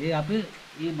අතන. ඒ අපේ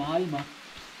මේ මාල්ම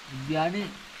උද්‍යානයේ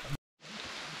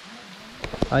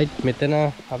අයිත් මෙතන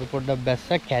අපි පොඩ්ඩක් බැස්ස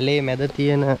කැලේ මැද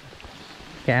තියෙන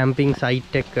කැම්පින්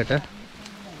සයිට් එකකට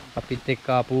අපිත් එක්ක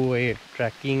ආපු ඒ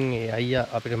ට්‍රැකින් ඒ අයියා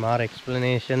අපිට මාර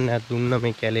එක්ස්ප්ලනේෂන් එකක් දුන්නා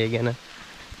මේ කැලේ ගැන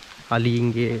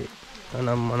අලින්ගේ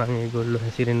අනම් මනම් ඒගොල්ලෝ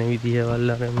හැසිරෙන විදිහවල්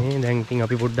අර මේ දැන් ඉතින්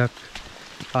අපි පොඩ්ඩක්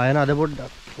ආයන අද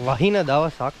පොඩ්ඩක් වහින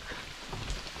දවසක්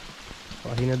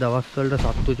වහින දවස් වලට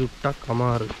සත්තු චුට්ටක්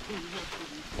අමාරුයි.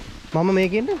 මම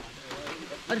මේකෙන්ද?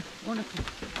 හරි ඕන.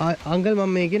 අංකල්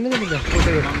මම මේකෙන්ද නේද?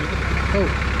 ෆොටෝ එක. ඔව්.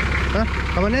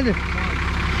 කමන්නේද?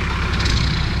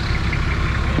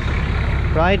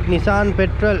 right nissan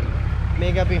petrol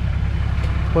මේක අපි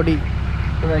පොඩි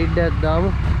රයිඩ් එකක්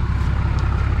දාමු.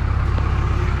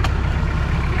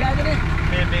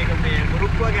 මේක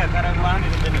ගෲප් වගේ අතරක්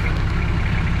වාහනේ දෙන්න.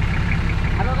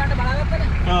 හලෝ ගන්න බලාගත්තද?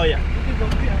 ඔව් යා.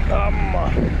 අම්මා.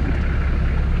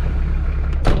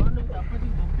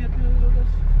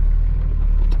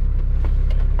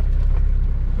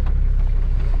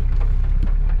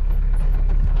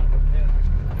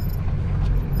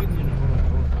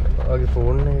 आगे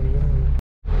फोन नहीं दिया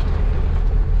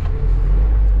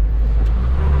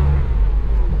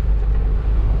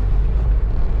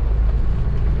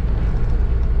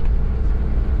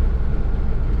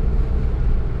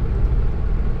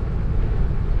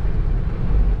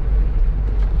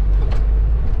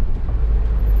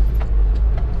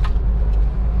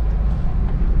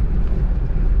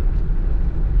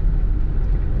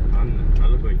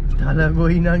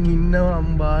තලගොයි නම් ඉන්නවා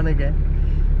අම්බානක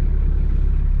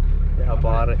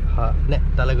පාර නෑ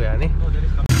තලගොයානේ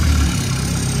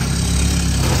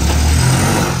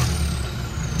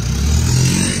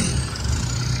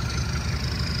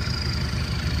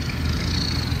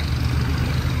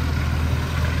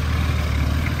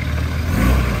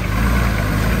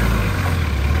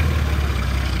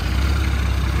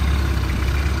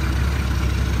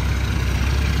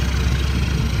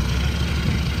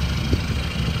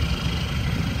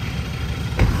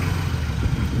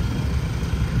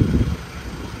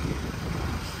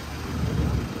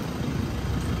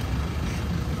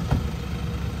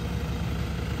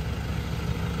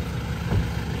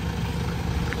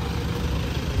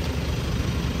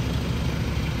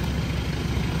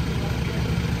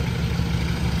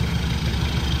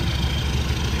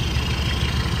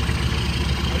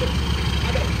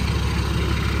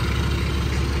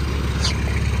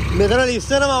මෙතන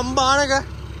ඉස්සරම අම්බානක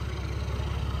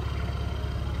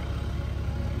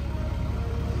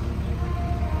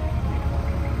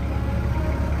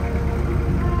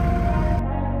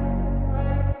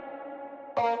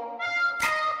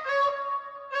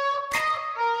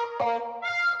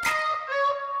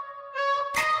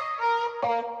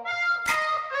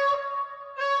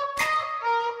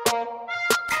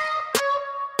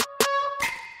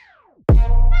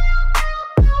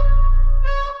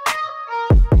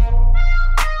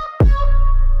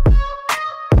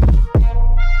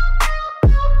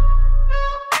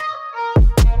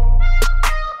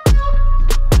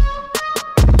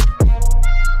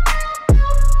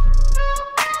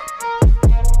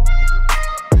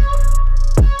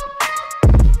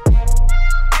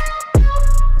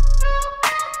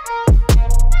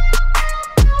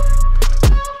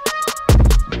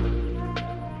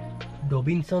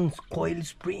Robinson's coil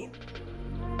spring.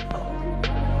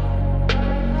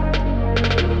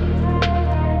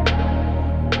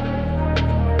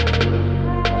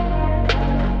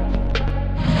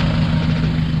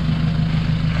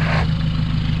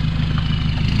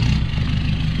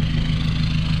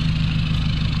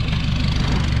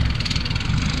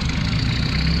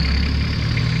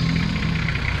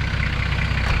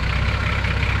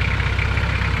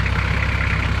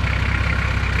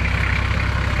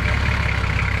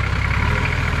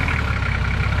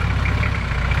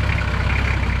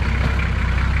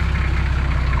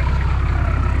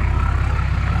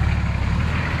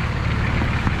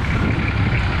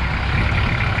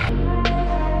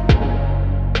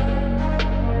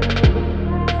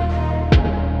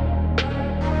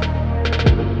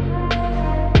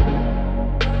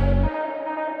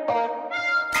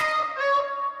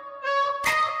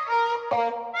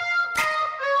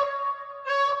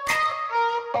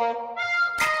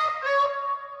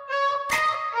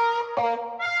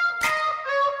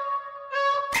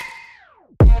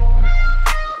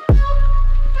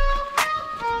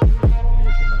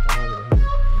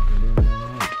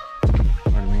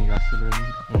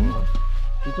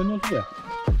 Yeah.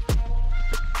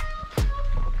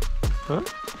 Huh?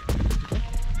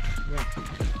 Yeah.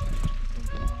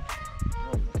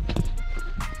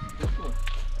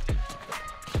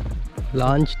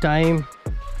 Lunch time.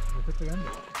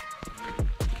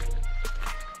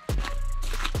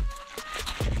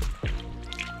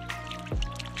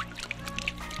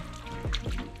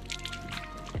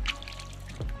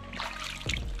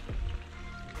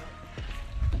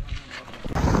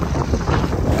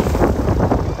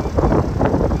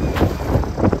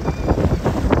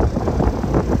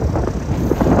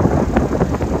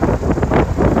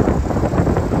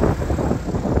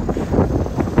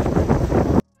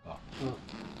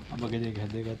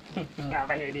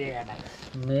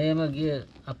 මේම ගිය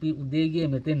අපි උදේ ගියේ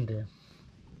මෙතෙන්ට.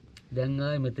 දැන්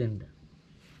ආයේ මෙතෙන්ට.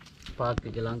 පාක්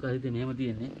එක ලංකාවේ හිටියේ මෙහෙම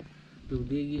තියෙන්නේ. අපි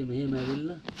උදේ ගියේ මෙහෙම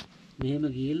ඇවිල්ලා මෙහෙම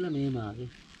ගිහිල්ලා මෙහෙම ආවේ.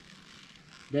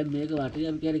 දැන් මේක වටේ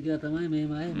අපි කියලා තමයි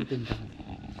මෙහෙම ආයේ මෙතෙන්ට ආවේ.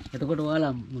 එතකොට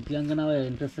ඔයාලා මුතියංගනාව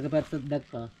එන්ට්‍රස් එක පැත්ත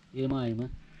දැක්කා. ඒ මායිම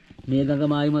මේ ගඟ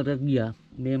මායිමට ගියා.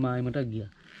 මේ මායිමට ගියා.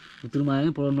 උතුරු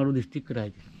මායිමේ පොළොන්නරු දිස්ත්‍රික්කයටයි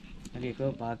තියෙන්නේ. හරි ඒක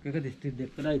පාක් එක දිස්ත්‍රික්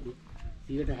දෙකකටයි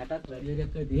තියෙන්නේ. 60ක් වැඩි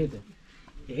දෙකක් දෙහෙට.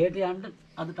 එහෙට යන්න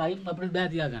අද ටයිම් අපිට බෑ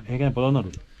තියාගන්න. ඒ කියන්නේ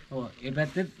පොළොන්නරු. ඔව් ඒ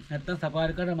පැත්තේ නැත්තම්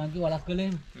සපාරි කරලා මං කිව්ව වලක්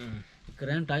කළේ.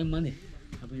 කරන් ටයිම් මදි.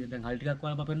 අපි දැන් හල් ටිකක්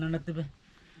වලම පෙන්නන්නත් එපේ.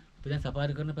 අපි දැන්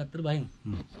සපාරි කරන පැත්තට බහිමු.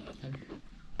 හරි.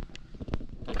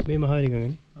 මේ මහාලි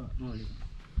ගඟනේ. ඔව් මහාලි.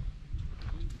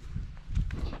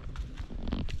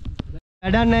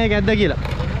 වැඩක් නැහැ ඒක ඇද්ද කියලා.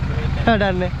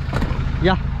 වැඩක් නැහැ.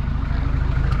 යා.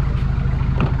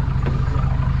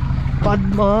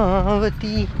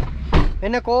 පද්මාවති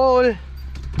එන කෝල්.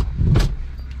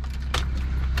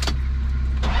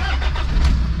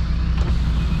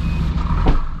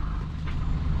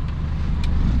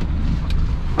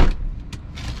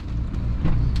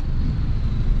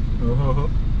 ඕහෝ.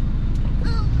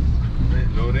 මේ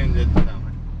ලෝරෙන් ජෙට්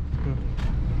තමයි.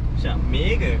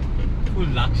 මේක ෆුල්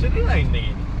ලක්ෂරි ලයින්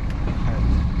එකේ.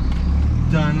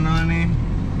 දන්නවනේ.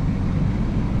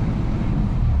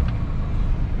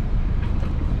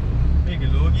 මේක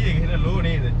ලෝගියේ ගෙන ලෝ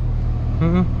නේද?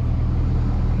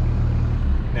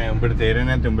 නෑ උඹට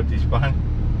තේරෙන්නේ නැත්නම් උඹ 35.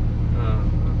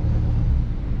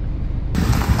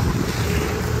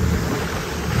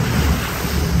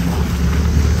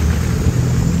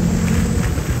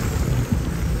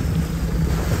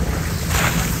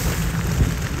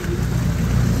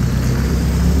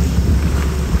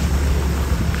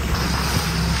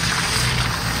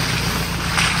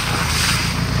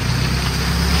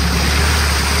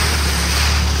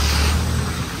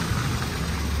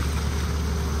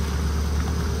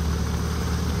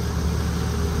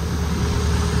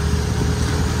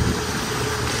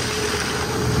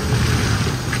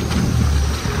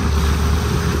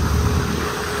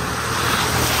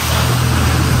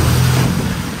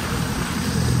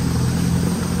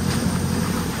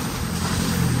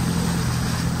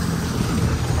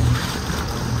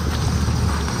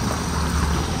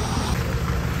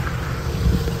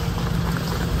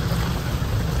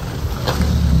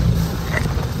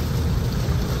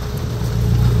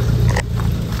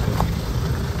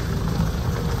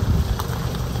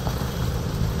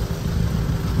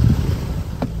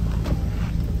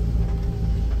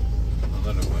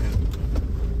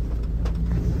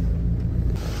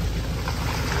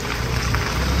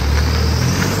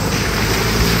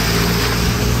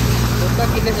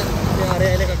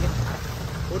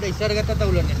 udah isar kata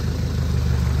tahu ulannya.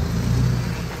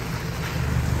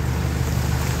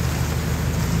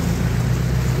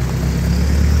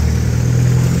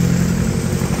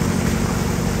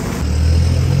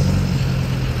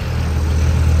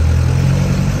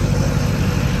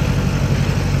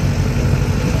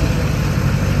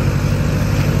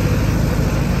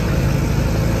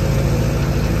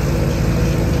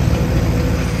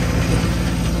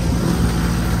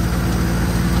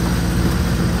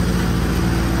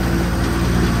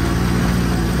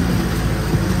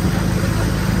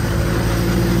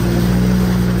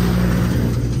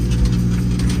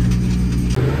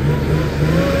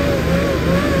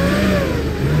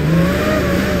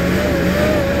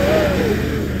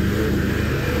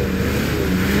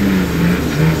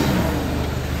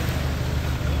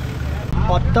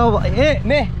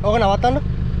 Nih, oh nawatan lu?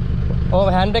 Oh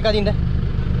handbrake aja indah.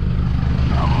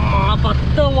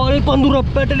 Patta wali pandu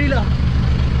rapat lila.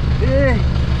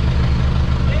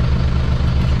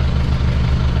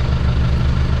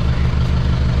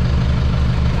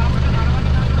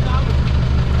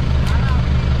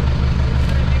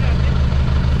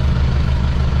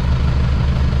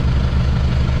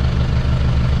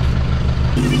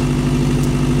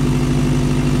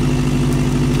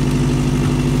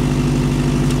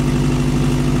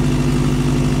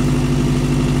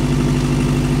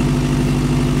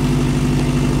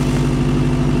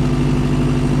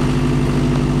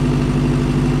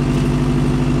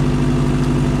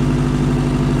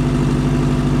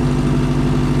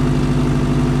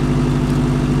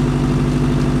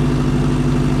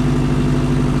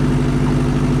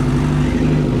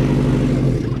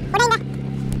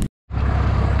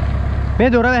 මේ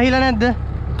දොර වැහිලා නැද්ද?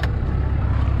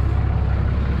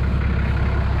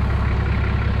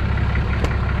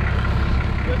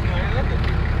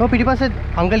 ඔව් පිටිපස්සේ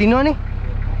අංකල් ඉන්නවනේ.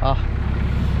 ආ.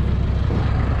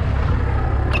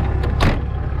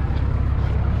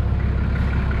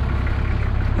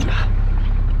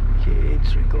 Okay,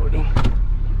 it's recording.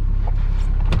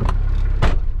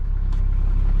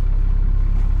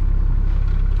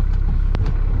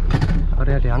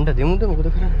 යන්න දෙමුද මොකද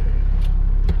කරන්නේ?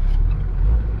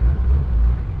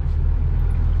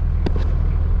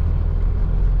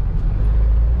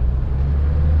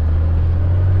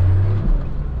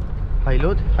 High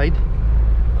load, height.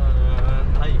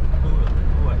 Thai. Who?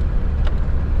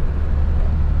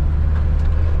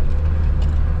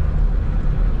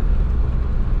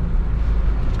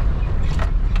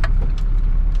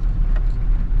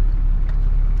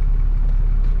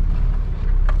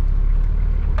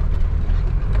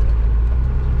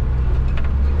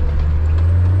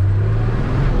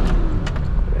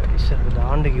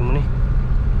 දාන්න කිමුනේ.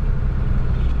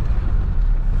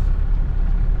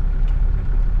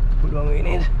 පුළුවන් වෙයි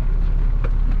නේද?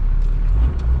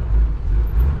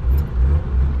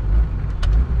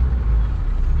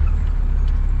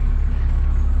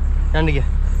 යන්න ගියා.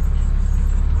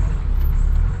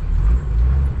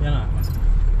 යනවා.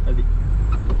 හරි.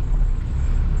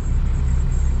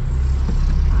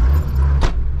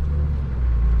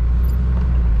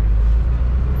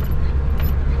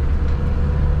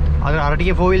 අර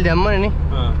ටිකේ 4 wheel දැම්මනේ නේ.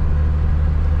 ආ.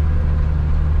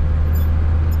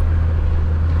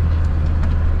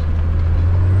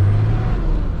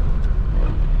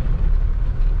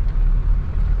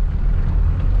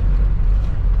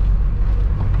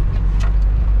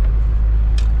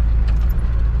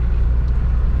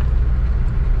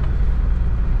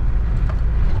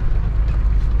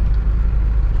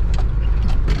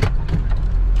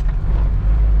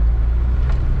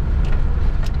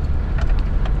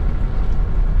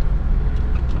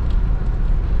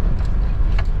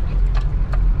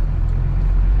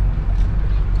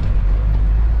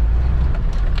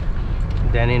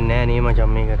 දැනෙන්නේ නැහැ නේ මචං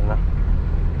මේ කරන.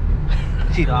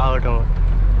 සිරාවටම.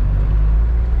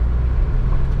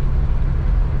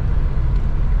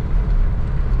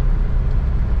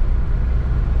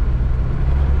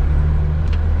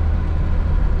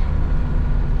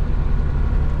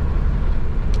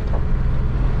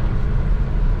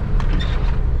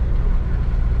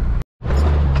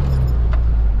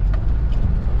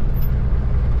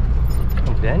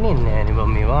 දැනෙන්නේ නැහැ නේ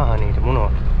බම් මේ වාහනේට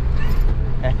මොනවද?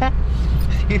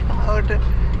 සිරාවට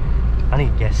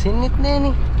අනේ ගැස්සෙන්නෙත්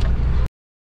නෑනේ.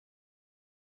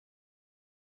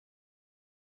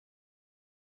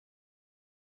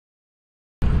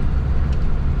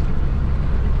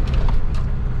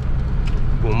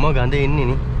 බොම්ම ගඳ එන්නේ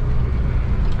නේ.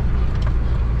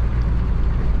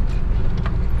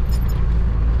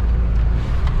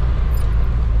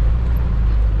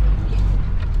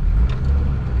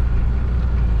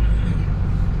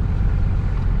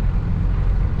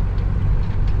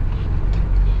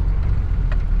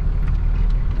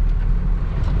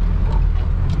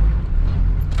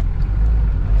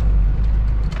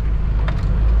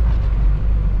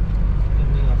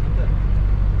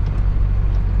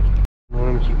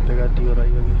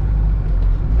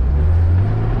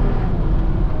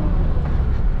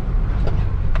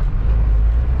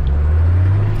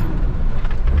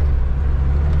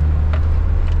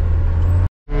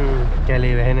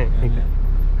 කැලේ වැහෙන එක.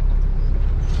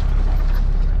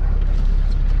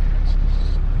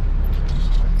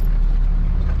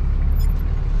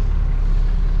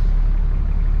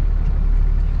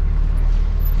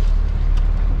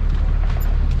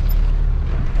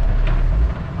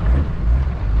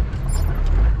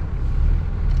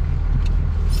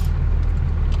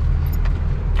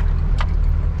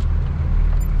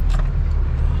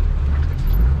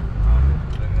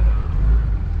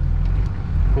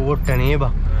 කොට්ටනේ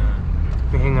බා.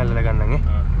 මෙහෙන් අල්ලලා ගන්නන්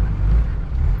ඈ.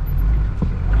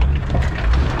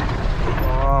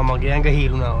 මගේ ඇඟ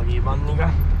හීරුණා වගේ බන් එක.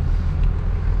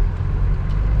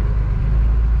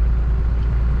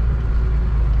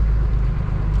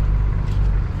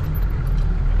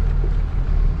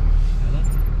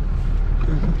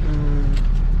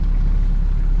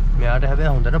 මෙයාට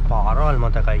හැබැයි හොඳට පාරවල්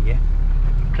මතකයි ඈ.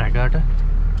 ට්‍රැකර්ට.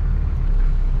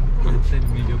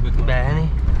 බෑනේ.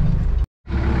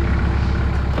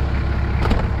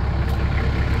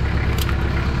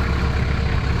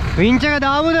 වින්ච් එක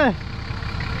දාමුද?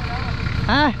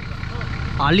 ඈ?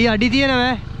 අලි අඩි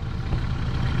තියෙනවා.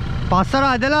 පස්සර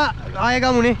ඇදලා ආයෙ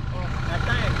ගමුනේ.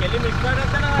 නැත්තම් කෙලිම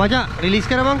ඉස්සරහට යනවා. මචං රිලීස්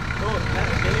කරපන්. ඔව්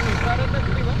කෙලිම ඉස්සරහට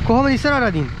යනවා. කොහොමද ඉස්සරහට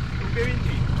අදින්නේ? උගේ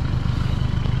වින්චි.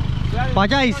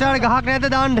 මචං ඉස්සරහට ගහක් නැද්ද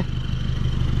දාන්න?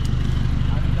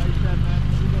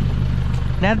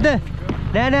 නැද්ද?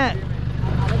 නෑ නෑ.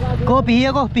 කෝ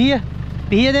පිහියකෝ පිහිය.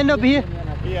 පිහිය දෙන්නෝ පිහිය.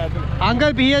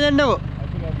 අංකල් පිහිය දෙන්නකෝ.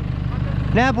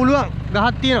 නෑ පුළුවන්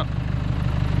ගහක් තියෙනවා.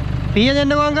 පිහිය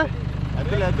දෙන්නකෝ අංකල්.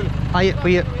 ඇතුළ ඇතුළ. අය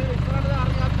පිහිය.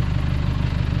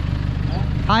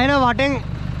 ආයෙන වටෙන්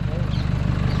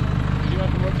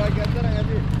ඉලිවත් පොඩ්ඩක් ගත්තා නම්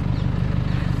ඇති.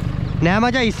 නෑ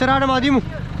මචං ඉස්සරහට මදිමු.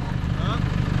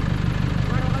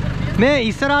 මේ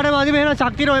ඉස්සරහට මදිමු එහෙනම්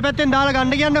ශක්තිය ඔය පැත්තෙන් දාලා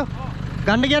ගන්න කියන්නකො.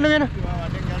 ගන්න කියන්නකො වෙන.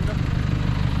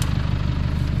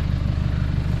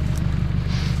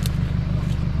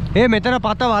 මෙතන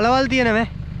පත වලවල් තියෙනවേ.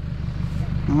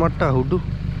 මට හුඩු.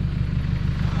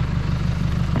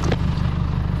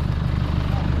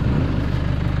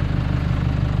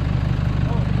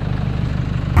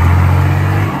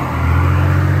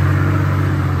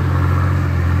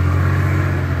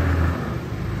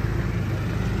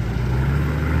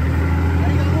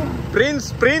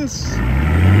 Prince.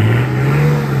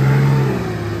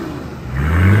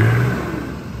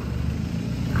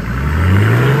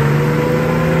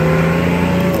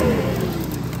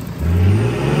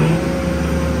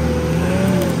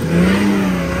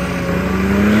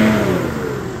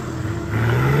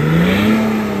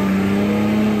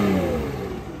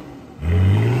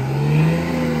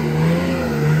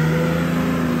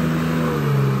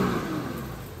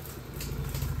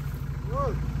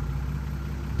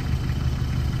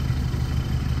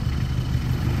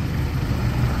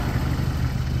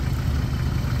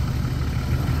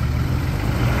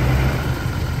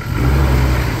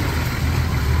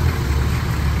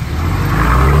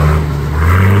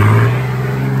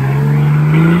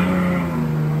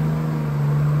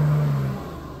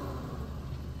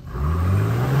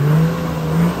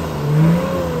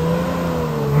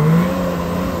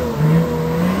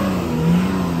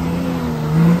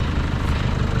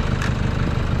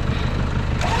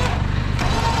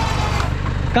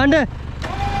 Kanda.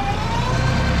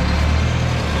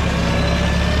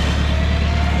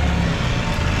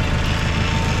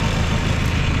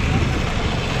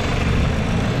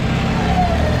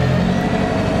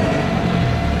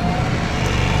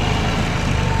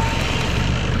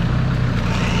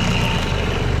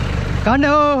 Kanda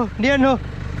ho, Dian ho.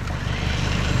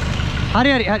 Hari.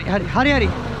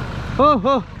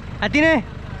 Ho. Atine.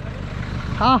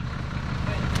 Ah.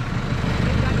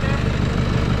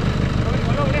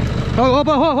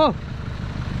 Ho.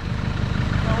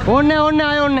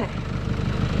 Onne.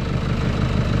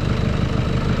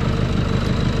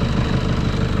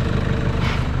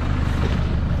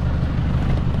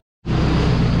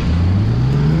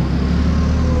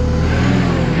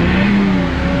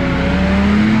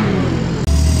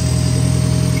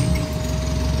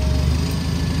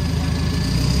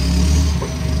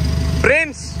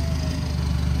 Prince.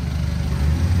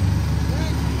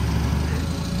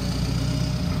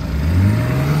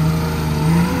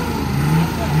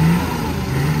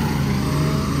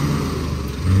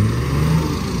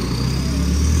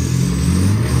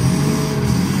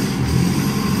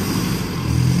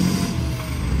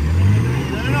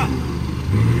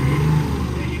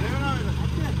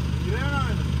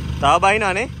 තව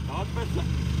බයිනානේ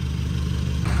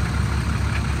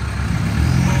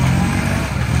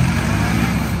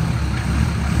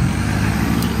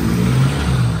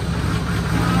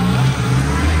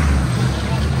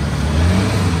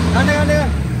Kanda.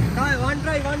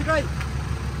 One try.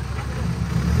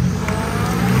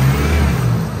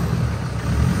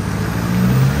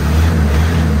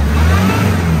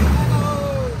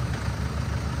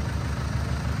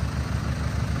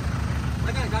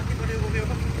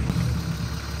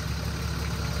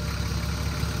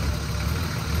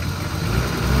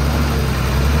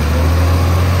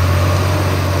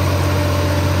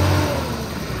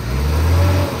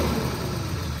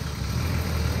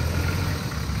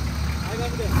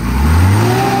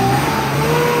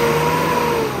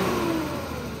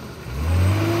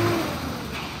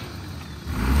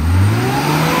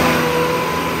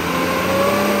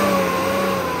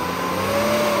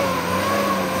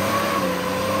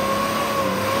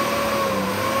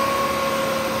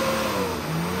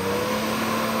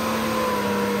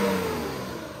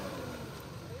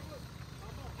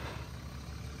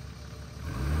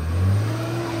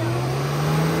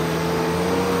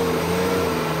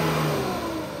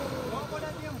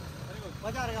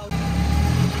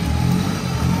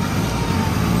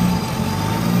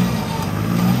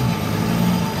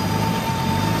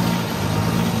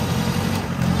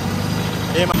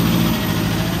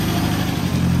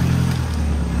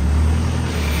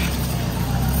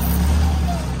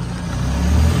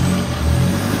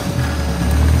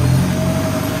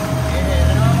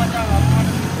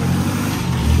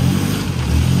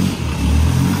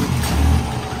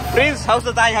 Prince, how's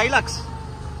the Thai hilux?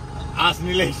 Ask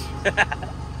Nilesh.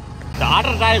 The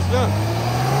other tires, no?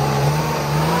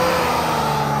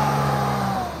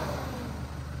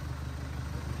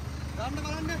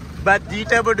 But the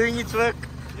turbo doing its work.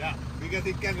 Yeah, because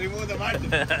it can remove the mud.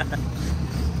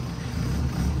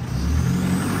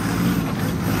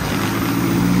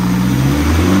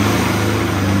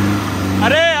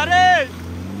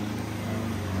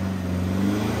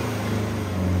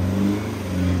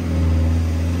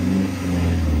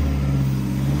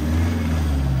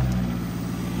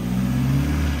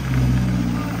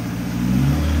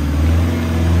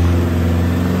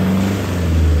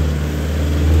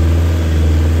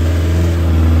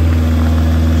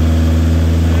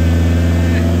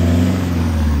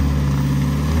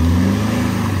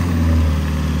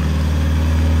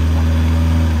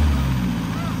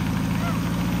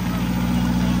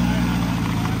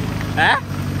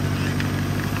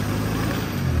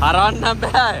 යන්න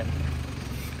බෑ.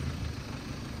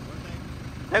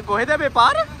 දැන් කොහෙද මේ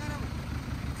පාර?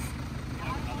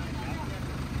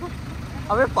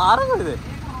 අපේ පාර කොහෙද?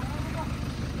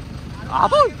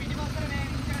 ආපහු.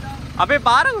 අපේ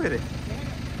පාර කොහෙද?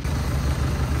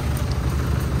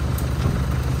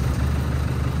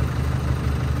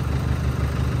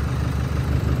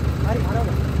 හරි හරවල.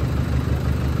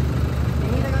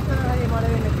 එහිට ගත්තා හරි මඩ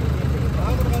වෙන්නේ.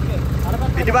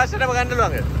 පිටිපස්සටම ගන්න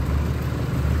ළඟ.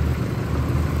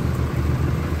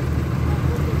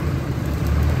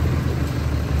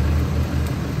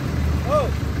 ඔව්.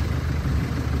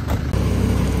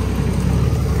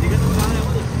 දිගටම ගන්න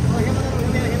යමුද? ඔව් එහෙම කරමු.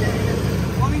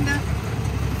 කොමින්ද?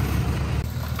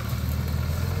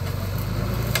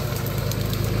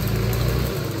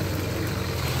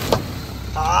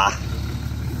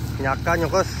 nyakka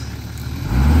nyokos.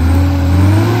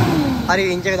 Hari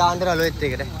winch එක දාන්න දරලා ලොෙත්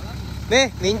එකට. මේ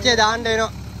winch එක දාන්න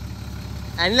වෙනවා.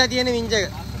 ඇනිලා තියෙන winch එක.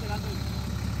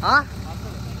 ආ?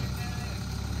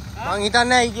 මං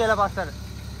හිතන්නේ ඇයි කියලා පස්සට.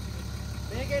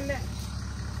 මේකෙන්නේ.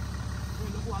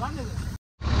 ලොකු අලන්නේද?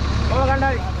 ඔය ගන්න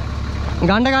හරි.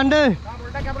 ගන්න.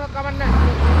 පොඩ්ඩක් කැපුණොත් කමන්නේ.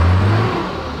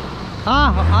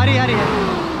 හරි.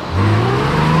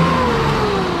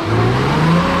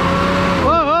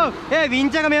 ඒ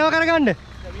winch එක මේව කරගන්න.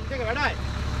 winch එක වැඩයි.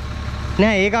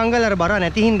 නෑ ඒක අංගල් අර බර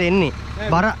නැති හින්දා එන්නේ.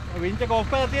 බර winch එක ඔෆ්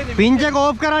කරලා තියෙන්නේ. winch එක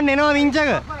ඔෆ් කරන්න එනවා winch එක.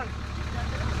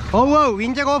 ඔව්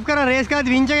winch එක ඔෆ් කරන් රේස්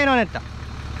කරද්දි winch එක එනවා නැත්තම්.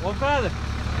 ඔෆ් කරාද?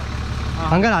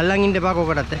 අංගල් අල්ලන් ඉන්න එපා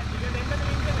කොකටත්.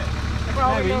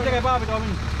 නෑ winch එක එපා අපිට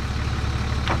ඔමින්.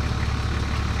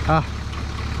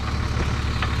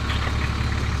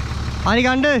 හරි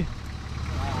ගන්න.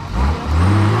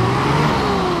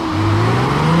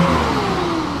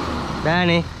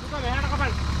 බෑනේ.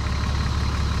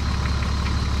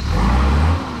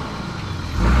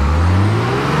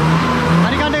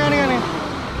 හරි ගන්න.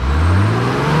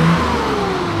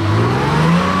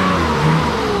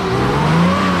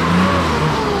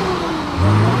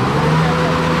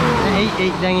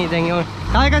 එයි දැන් ඔය.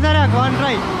 තව එක සැරයක් one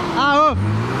try. ඔව්.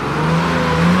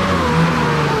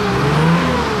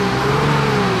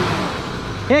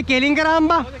 කෙලින් කරාම්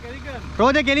බා.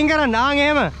 රෝදේ කෙලින් කරන්න.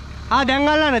 එහෙම. දැන්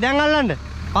අල්ලන්න.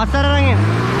 පස්සට අරන් එන්න.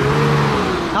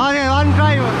 තව one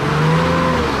try.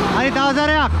 හරි තව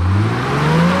සැරයක්.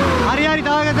 හරි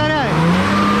තව එක සැරයක්.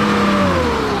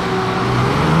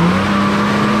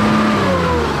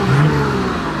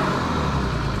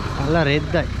 අල්ල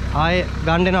රෙද්දයි. ආයේ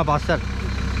ගන්න දෙනවා පස්සට.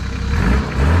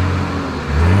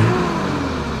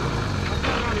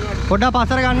 පොඩ්ඩක්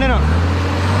පස්සට ගන්න දෙනවා.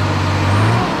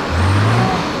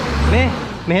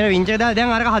 මෙහෙර winch එක දාලා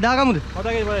දැන් අරක හදාගමුද?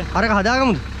 අරක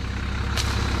හදාගමුද?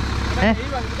 ඈ?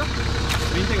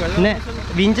 නෑ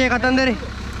winch එක කතන්දරේ.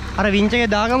 අර winch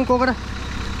එකේ දාගමු කොකට?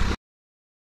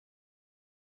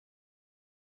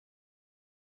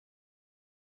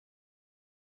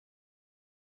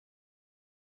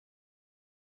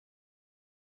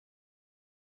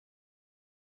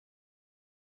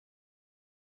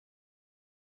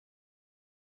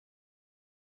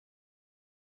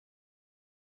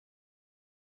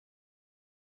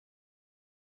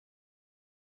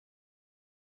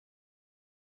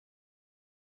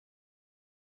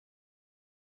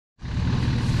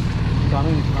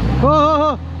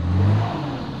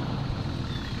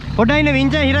 පොඩ්ඩක් ඉන්න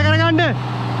winch එක හිර කරගන්න.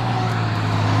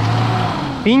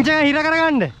 winch එක හිර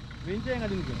කරගන්න. winch එකෙන්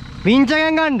අදින්න කියලා. winch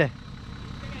එකෙන් ගන්න.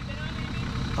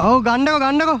 ඔව්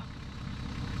ගන්නකෝ.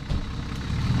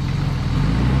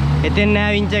 එතෙන්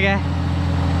නෑ winch එක.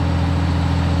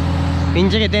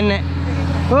 winch එක එතෙන් නෑ.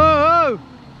 ඔව්.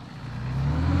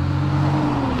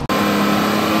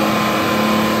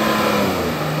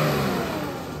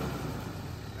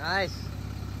 nice.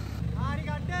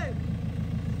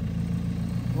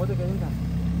 මොකද කෙලින්ද?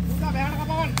 උඩ බෑන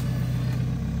කපවන්න.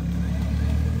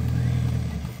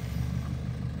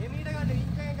 එමීට ගන්න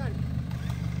winch එකෙන් ගන්න.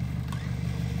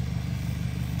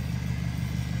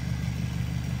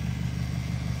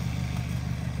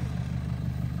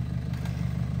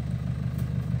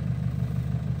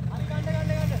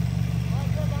 හරි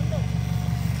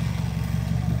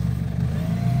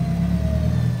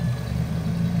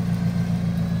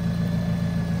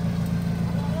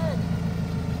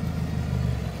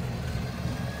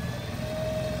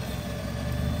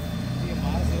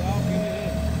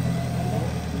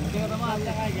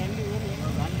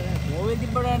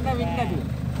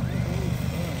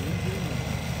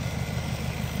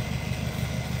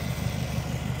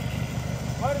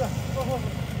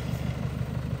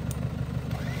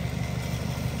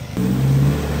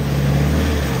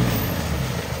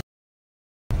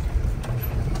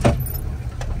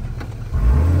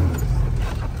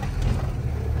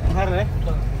ගන්න.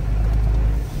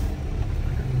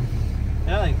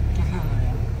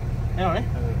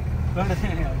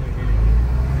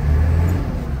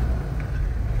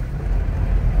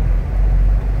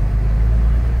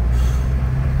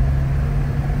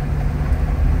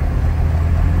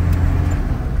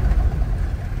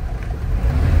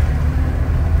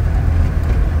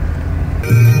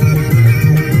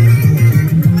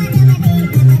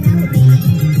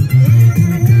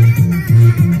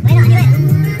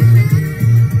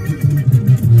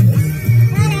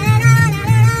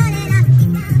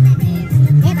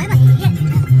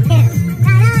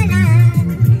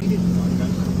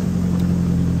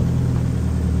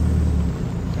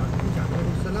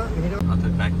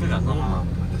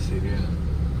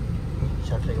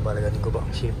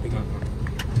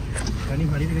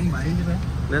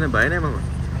 නෑ බය නෑ මම.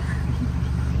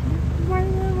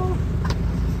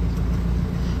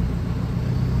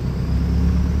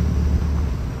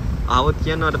 ආවොත්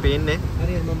කියන්න මට පේන්නේ.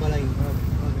 හරි මම බලයින්.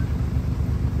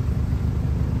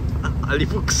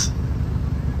 අලිෆුක්ස්.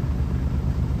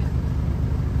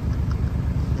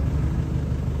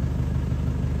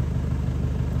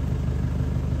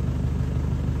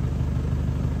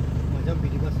 මචං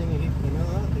පිටිපස්සෙන් එකෙක්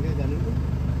එනවා දෙක ගනිමු.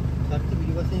 සත්‍ය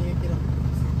පිටිපස්සෙන් එකෙක් එනවා.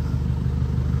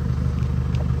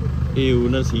 ඒ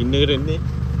උන සීන් එකට එන්නේ.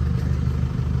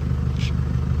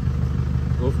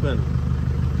 ඕෆ් ගන්න.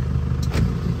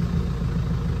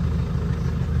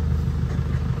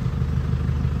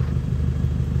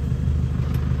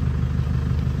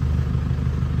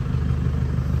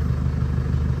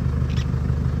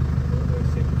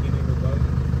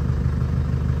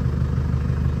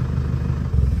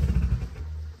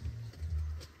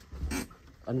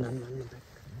 අන්න.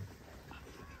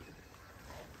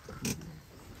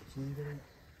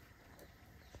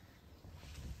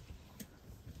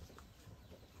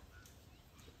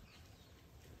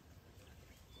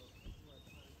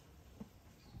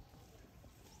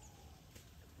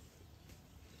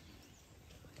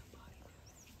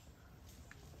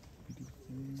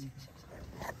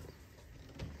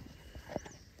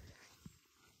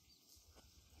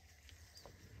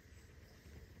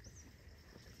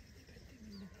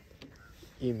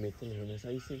 ये මෙතන වෙන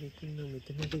සයිස් එකක් ඉන්නවා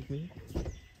මෙතන එකක් මේ.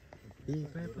 ඒ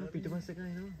පය පිටපස්ස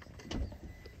එකයි නෝ.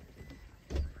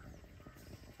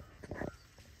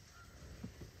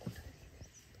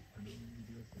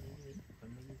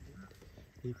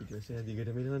 ඒ පිටපස්ස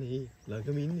දිගටම එනවනේ. ඒ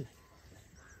ළඟම ඉන්නේ.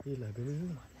 ඒ ළඟම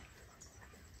ඉන්නේ.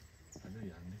 අද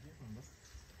යන්නේ කොහොමද?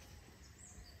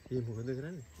 ඒ මොකද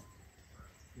කරන්නේ?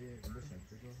 ඒ ඔබ සැප්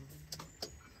එක වහගෙන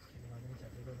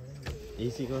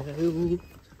AC එක වහගෙන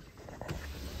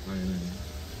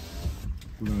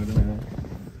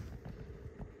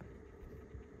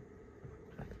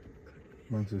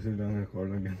මං සුසිල් දාන කෝල්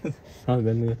එක ගන්න.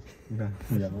 ගන්න.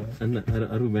 අන්න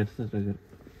අරු බැට්ස් අතර.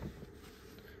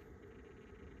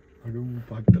 අඩු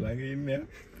පක්ට ළඟ ඉන්නේ.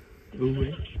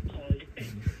 ඌවේ.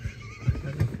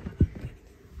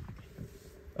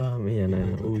 මේ යන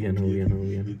ඌ යන.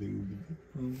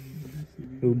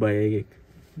 ඌ බය එකෙක්.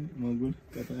 මගුල්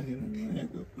කතා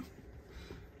කරනවා.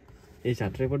 ඒ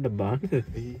චත්‍රය පොඩ්ඩක් බාන්න.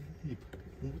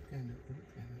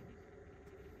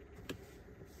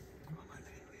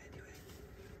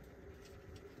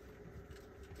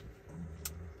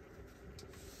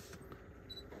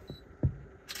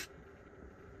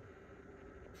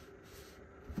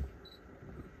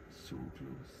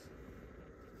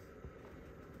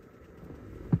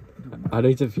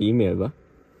 it's a female ba?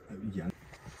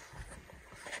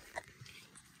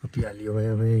 අපි අලි ඔය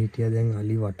හිටිය දැන්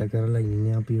අලි වට කරලා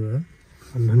ඉන්නේ අපි ඔය.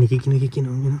 අන්න නික කින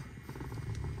නෝගෙන.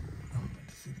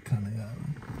 කනගාව.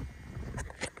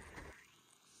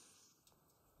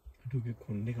 අඩුගේ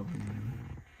කොණ්ඩේ කපන්න.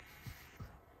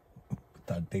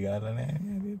 තට්ටේ ගාලා නෑ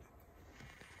නේද?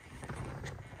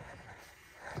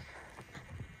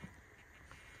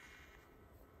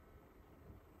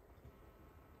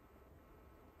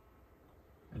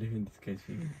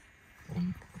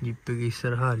 ජිප් එක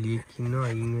ඉස්සරහා අලියෙක් ඉන්නවා.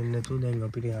 අයින් වෙන්නේ නැතුව දැන්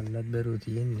අපිට යන්නත් බැරුව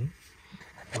තියෙන්නේ.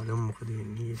 බලමු මොකද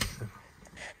වෙන්නේ ඉස්සර.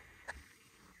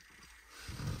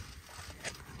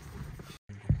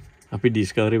 අපි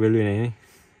ඩිස්කවරි බැලුවේ නෑනේ.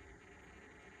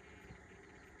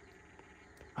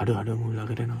 අඩු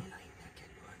මූලකට එනවා.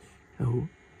 ඔව්.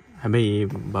 හැබැයි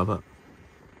බබා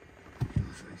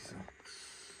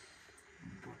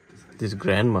this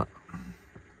grandma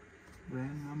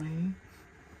මේ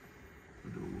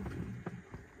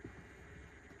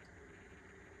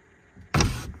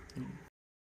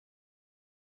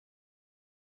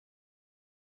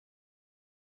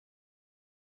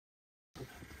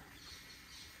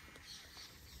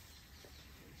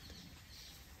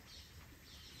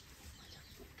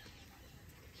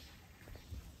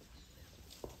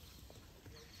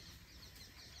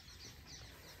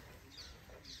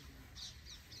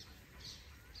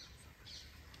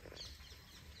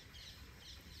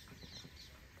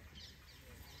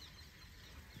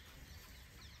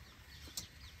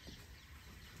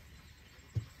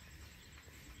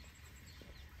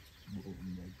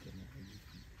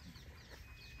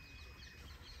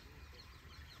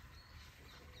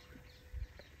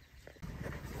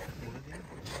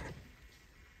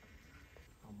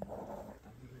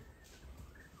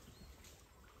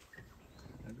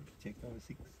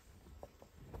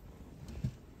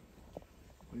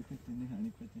ඔය පැත්තේ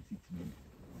අනිත් පැත්තේ 6 නේ.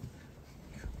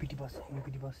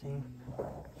 පිටිපස්සෙන්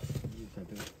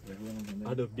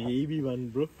Ada baby one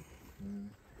bro.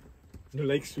 No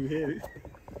likes to hear it.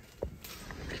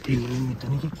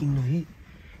 මෙතන එකක් ඉන්නවා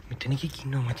මෙතන එකක්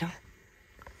ඉන්නවා මචං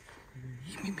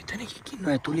මේ මෙතන එකක්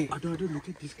ඉන්නවා ඇතුලේ Ada look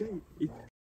at this guy.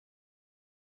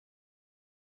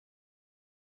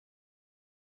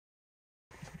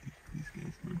 This guy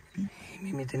is good.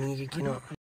 මේ මෙතන එකක් ඉන්නවා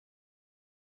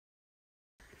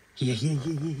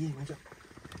here මචං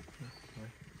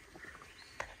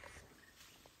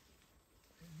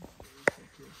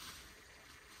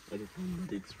Ada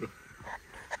phonetics bro.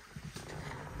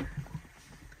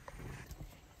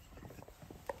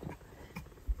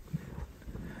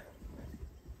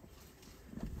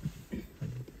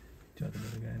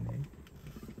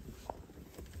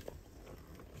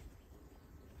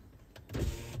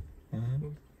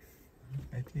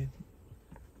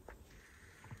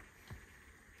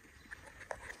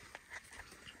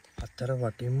 අතර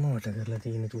වටින්ම වට කරලා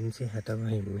තියෙන 360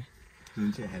 වහින්නේ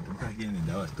 360 කියන්නේ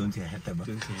දවස් 360 බා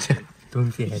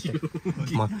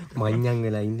 360 මඤ්ඤං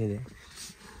වෙලා ඉන්නේ දැන්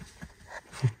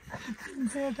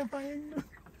 365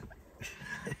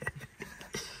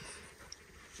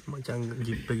 මචං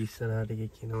ජිප් එක ඉස්සරහට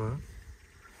එකක් එනවා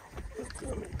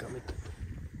කමෙන්ට්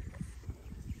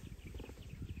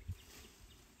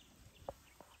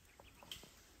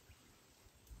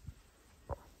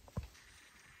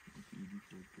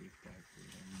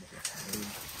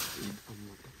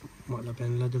මල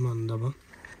පැනලාද මන්දම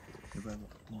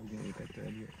ඒකට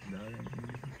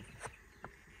දාගන්න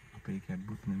අපේ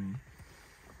කැබ්බුත් නෙමෙයි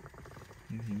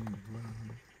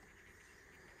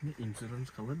මේ ඉන්ෂුරන්ස්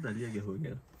කවද දලිය ගහුව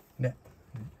කියලා නෑ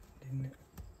දෙන්නේ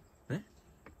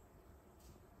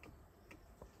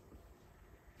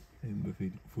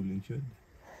full insured.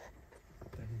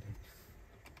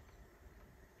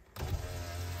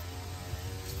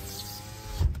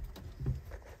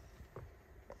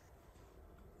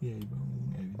 Yeah,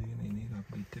 everything I need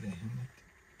updated.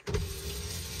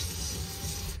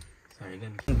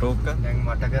 Silent. ටෝක්ක දැන්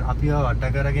අපිව වට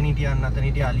කරගෙන හිටියන් අතන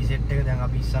හිටිය අලි සෙට් එක දැන්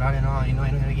අපි ඉස්සරහට එනවා එනවා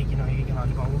එකකින්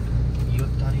අලි කවු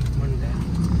ඊයොත් හරි ඉක්මනට දැන්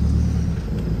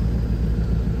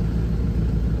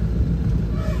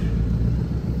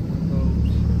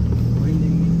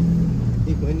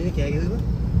කොහෙන්ද කෑ ගහද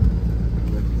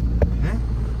ඈ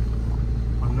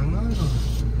අන්නං ආවද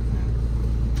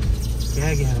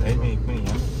කෑ ගහනවා මේ ඉක්මන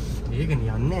යන්න ඒක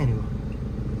යන්නේ නැහැ නේ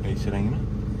ඒ ඉස්සරහින් ඉන්න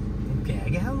කෑ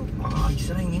ගහනවා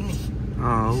ඉස්සරහින් ඉන්නේ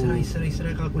ඉස්සර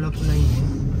කකුලක් පුලා ඉන්නේ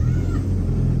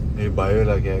ඒ බය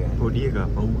වෙලා කෑ ගහන පොඩි එකා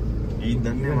පව් ඒ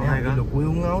දන්නේ නැහැ ඒක ලොකු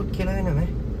උන් આવුත් කියලා නේද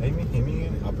ඇයි මේ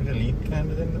හිමින් අපිට ලීඩ් කන්න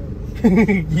දෙන්න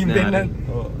ගිහින් දෙන්න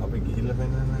ඔව් අපි ගිහිල්ලා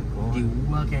පෙන්නන්න කොහොමද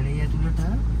දිව්වා කැලේ ඇතුළට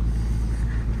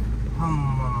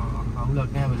අම්මා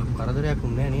අවුලක් නෑ ලොකු කරදරයක්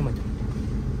උන්නේ නෑ නේ මචං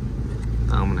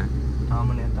තාම නෑ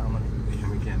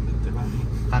එහෙම කියන්නත් එපා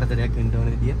කරදරයක් වෙන්න ඕන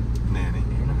විදිය නෑ නේ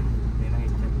එහෙනම්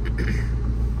එච්චර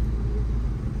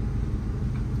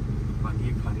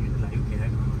පඩියේ හරියට ලයිව් කෑ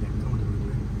ගහනවා දැක්කම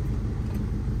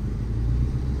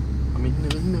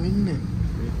වෙන්න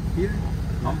here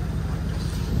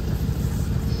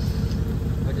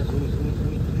baca zoom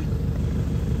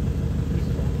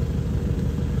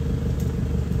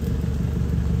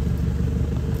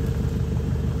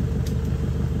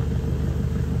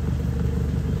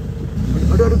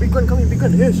Ada big one coming, big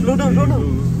one. Hey, slow down. Don't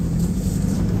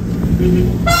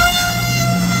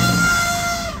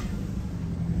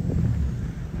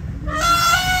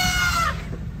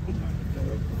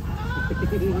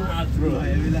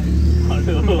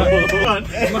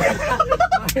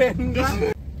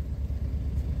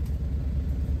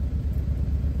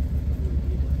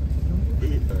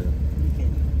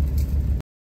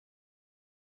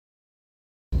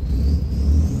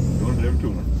drive too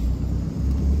much.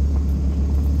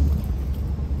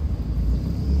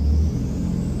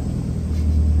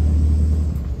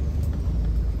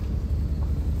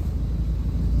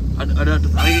 Ada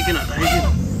tarik kena.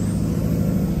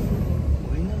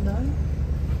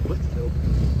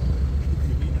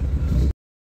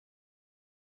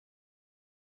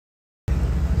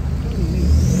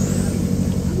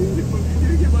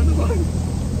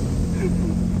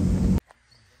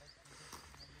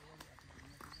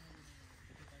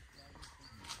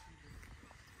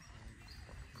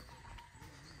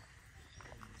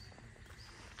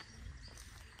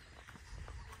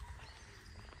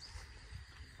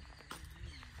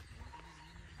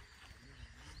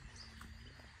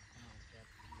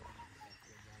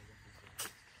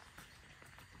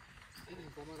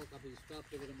 Kamera tapi stop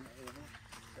kita mana?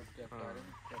 Stop.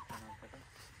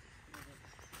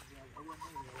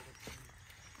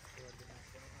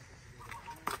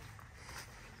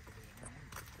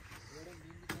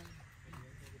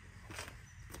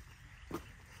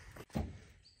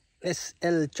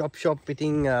 SL chop shop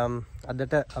ඉතින්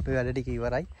අදට අපේ වැඩ ටික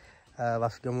ඉවරයි.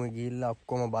 වස්ගමුව ගිහිල්ලා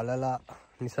ඔක්කොම බලලා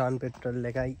Nissan petrol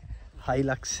එකයි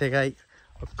hilux එකයි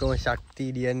ඔක්කොම ශක්ති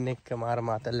DN එක මාර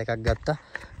මාතල් එකක් ගත්තා.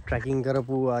 ට්‍රැකින්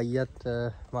කරපු අයියත්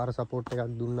මාර සපෝට්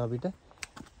එකක් දුන්නා අපිට.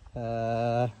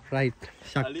 රයිට්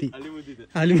ශක්ති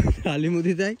අලි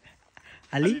මුදිතයි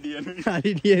අලි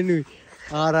DNුයි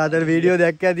ආරාධන වීඩියෝ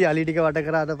දැක්ක ඇති අලි ටික වට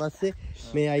කරාට පස්සේ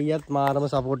මේ අයියත් මාරම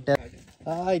සපෝට් එකක්.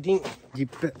 ඉතින්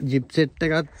ජිප් සෙට්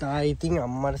එකත් ඉතින්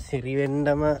අම්මට සිරි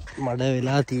වෙන්නම මඩ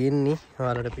වෙලා තියෙන්නේ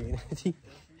ඔයාලට පේනවා ඉතින්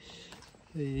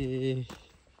ඒ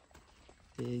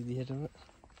විදිහටම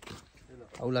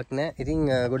අවුලක් නැහැ. ඉතින්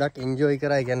ගොඩක් එන්ජොයි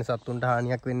කරා. ඒ කියන්නේ සතුන්ට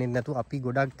හානියක් වෙන්නේ නැතුව අපි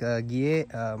ගොඩක් ගියේ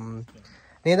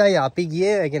නේද අයියා? අපි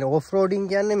ගියේ ඒ කියන්නේ ඕෆ් රෝඩින්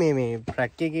කියන්නේ මේ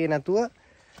ට්‍රැක් එකේ නැතුව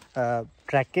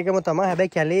ට්‍රැක් එකම තමයි.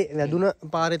 හැබැයි කැලේ වැදුන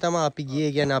පාරේ තමයි අපි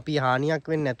ගියේ. කියන්නේ අපි හානියක්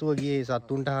වෙන්නේ නැතුව ගියේ.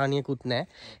 සතුන්ට හානියකුත් නැහැ.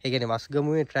 ඒ කියන්නේ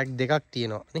වස්ගමුවේ ට්‍රැක් දෙකක්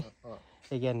තියෙනවා නේ.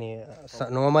 ඒ කියන්නේ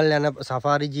නෝමල් යන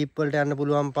සෆාරි ජීප් වලට යන්න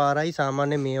පුළුවන් පාරයි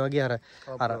සාමාන්‍ය මේ වගේ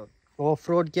අර ඕෆ්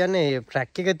රෝඩ් කියන්නේ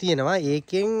ට්‍රැක් එක තියෙනවා.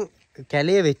 ඒකෙන්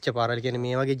කැලේ වෙච්ච පාරල් කියන්නේ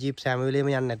මේ වගේ ජීප් හැම වෙලේම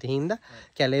යන්නේ නැති හින්දා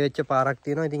කැලේ වෙච්ච පාරක්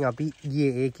තියෙනවා. ඉතින් අපි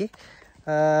ගියේ ඒකේ.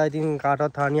 ඉතින්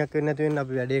කාටවත් හානියක් වෙන්නේ නැති වෙන්න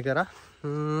අපි වැඩේ කරා.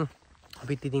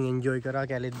 අපිත් ඉතින් එන්ජොයි කරා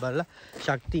කැලෙත් බලලා.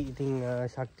 ශක්ති ඉතින්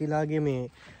ශක්තිලාගේ මේ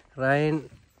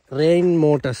රේන්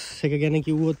මෝටර්ස් එක ගැන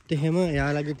කිව්වොත් එහෙම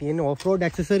එයාලගේ තියෙන ඕෆ් රෝඩ්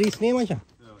ඇක්සසරීස් නේ මචං.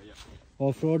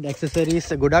 ඕෆ් රෝඩ්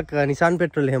ඇක්සසරීස් ගොඩක් Nissan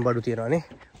petrol එහෙම බඩු තියෙනවා නේ.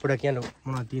 පොඩක් කියන්න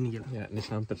මොනවද තියෙන්නේ කියලා. Yeah,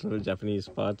 Nissan petrol Japanese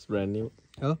parts brand new.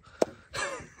 ඔව්.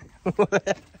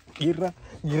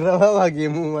 ගිරවා වගේ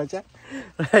මූ මචං.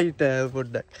 රයිට්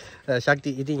පොඩ්ඩක්.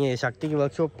 ශක්ති ඉතින් ඒ ශක්තිගේ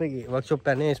වර්ක්ෂොප්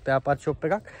එකේ ස්පෙයා පාර්ට් ෂොප්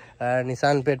එකක්.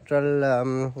 Nissan petrol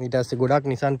ඊට පස්සේ ගොඩක්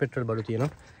Nissan petrol බඩු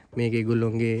තියෙනවා. මේක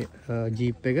ඒගොල්ලොන්ගේ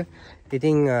ජීප් එක.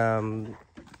 ඉතින්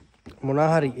මොනවා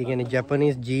හරි ඒ කියන්නේ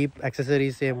ජැපනීස් ජීප්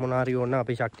ඇක්සසරීස් ඒ මොනවා හරි ඕන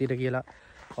අපි ශක්තියට කියලා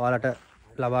ඔයාලට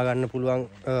ලබා ගන්න පුළුවන්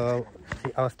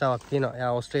අවස්ථාවක් තියෙනවා.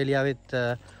 එයා ඕස්ට්‍රේලියාවෙත්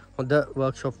හොඳ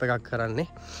වර්ක්ෂොප් එකක් කරන්නේ.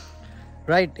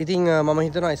 රයිට් ඉතින් මම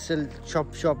හිතනවා SL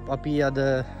chop shop අපි අද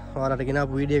ඔයාලට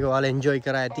ගෙනාපු වීඩියෝ එක ඔයාලා එන්ජොයි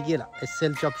කරා ඇති කියලා.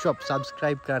 SL chop shop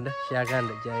subscribe කරන්න, share කරන්න.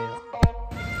 ජය වේවා.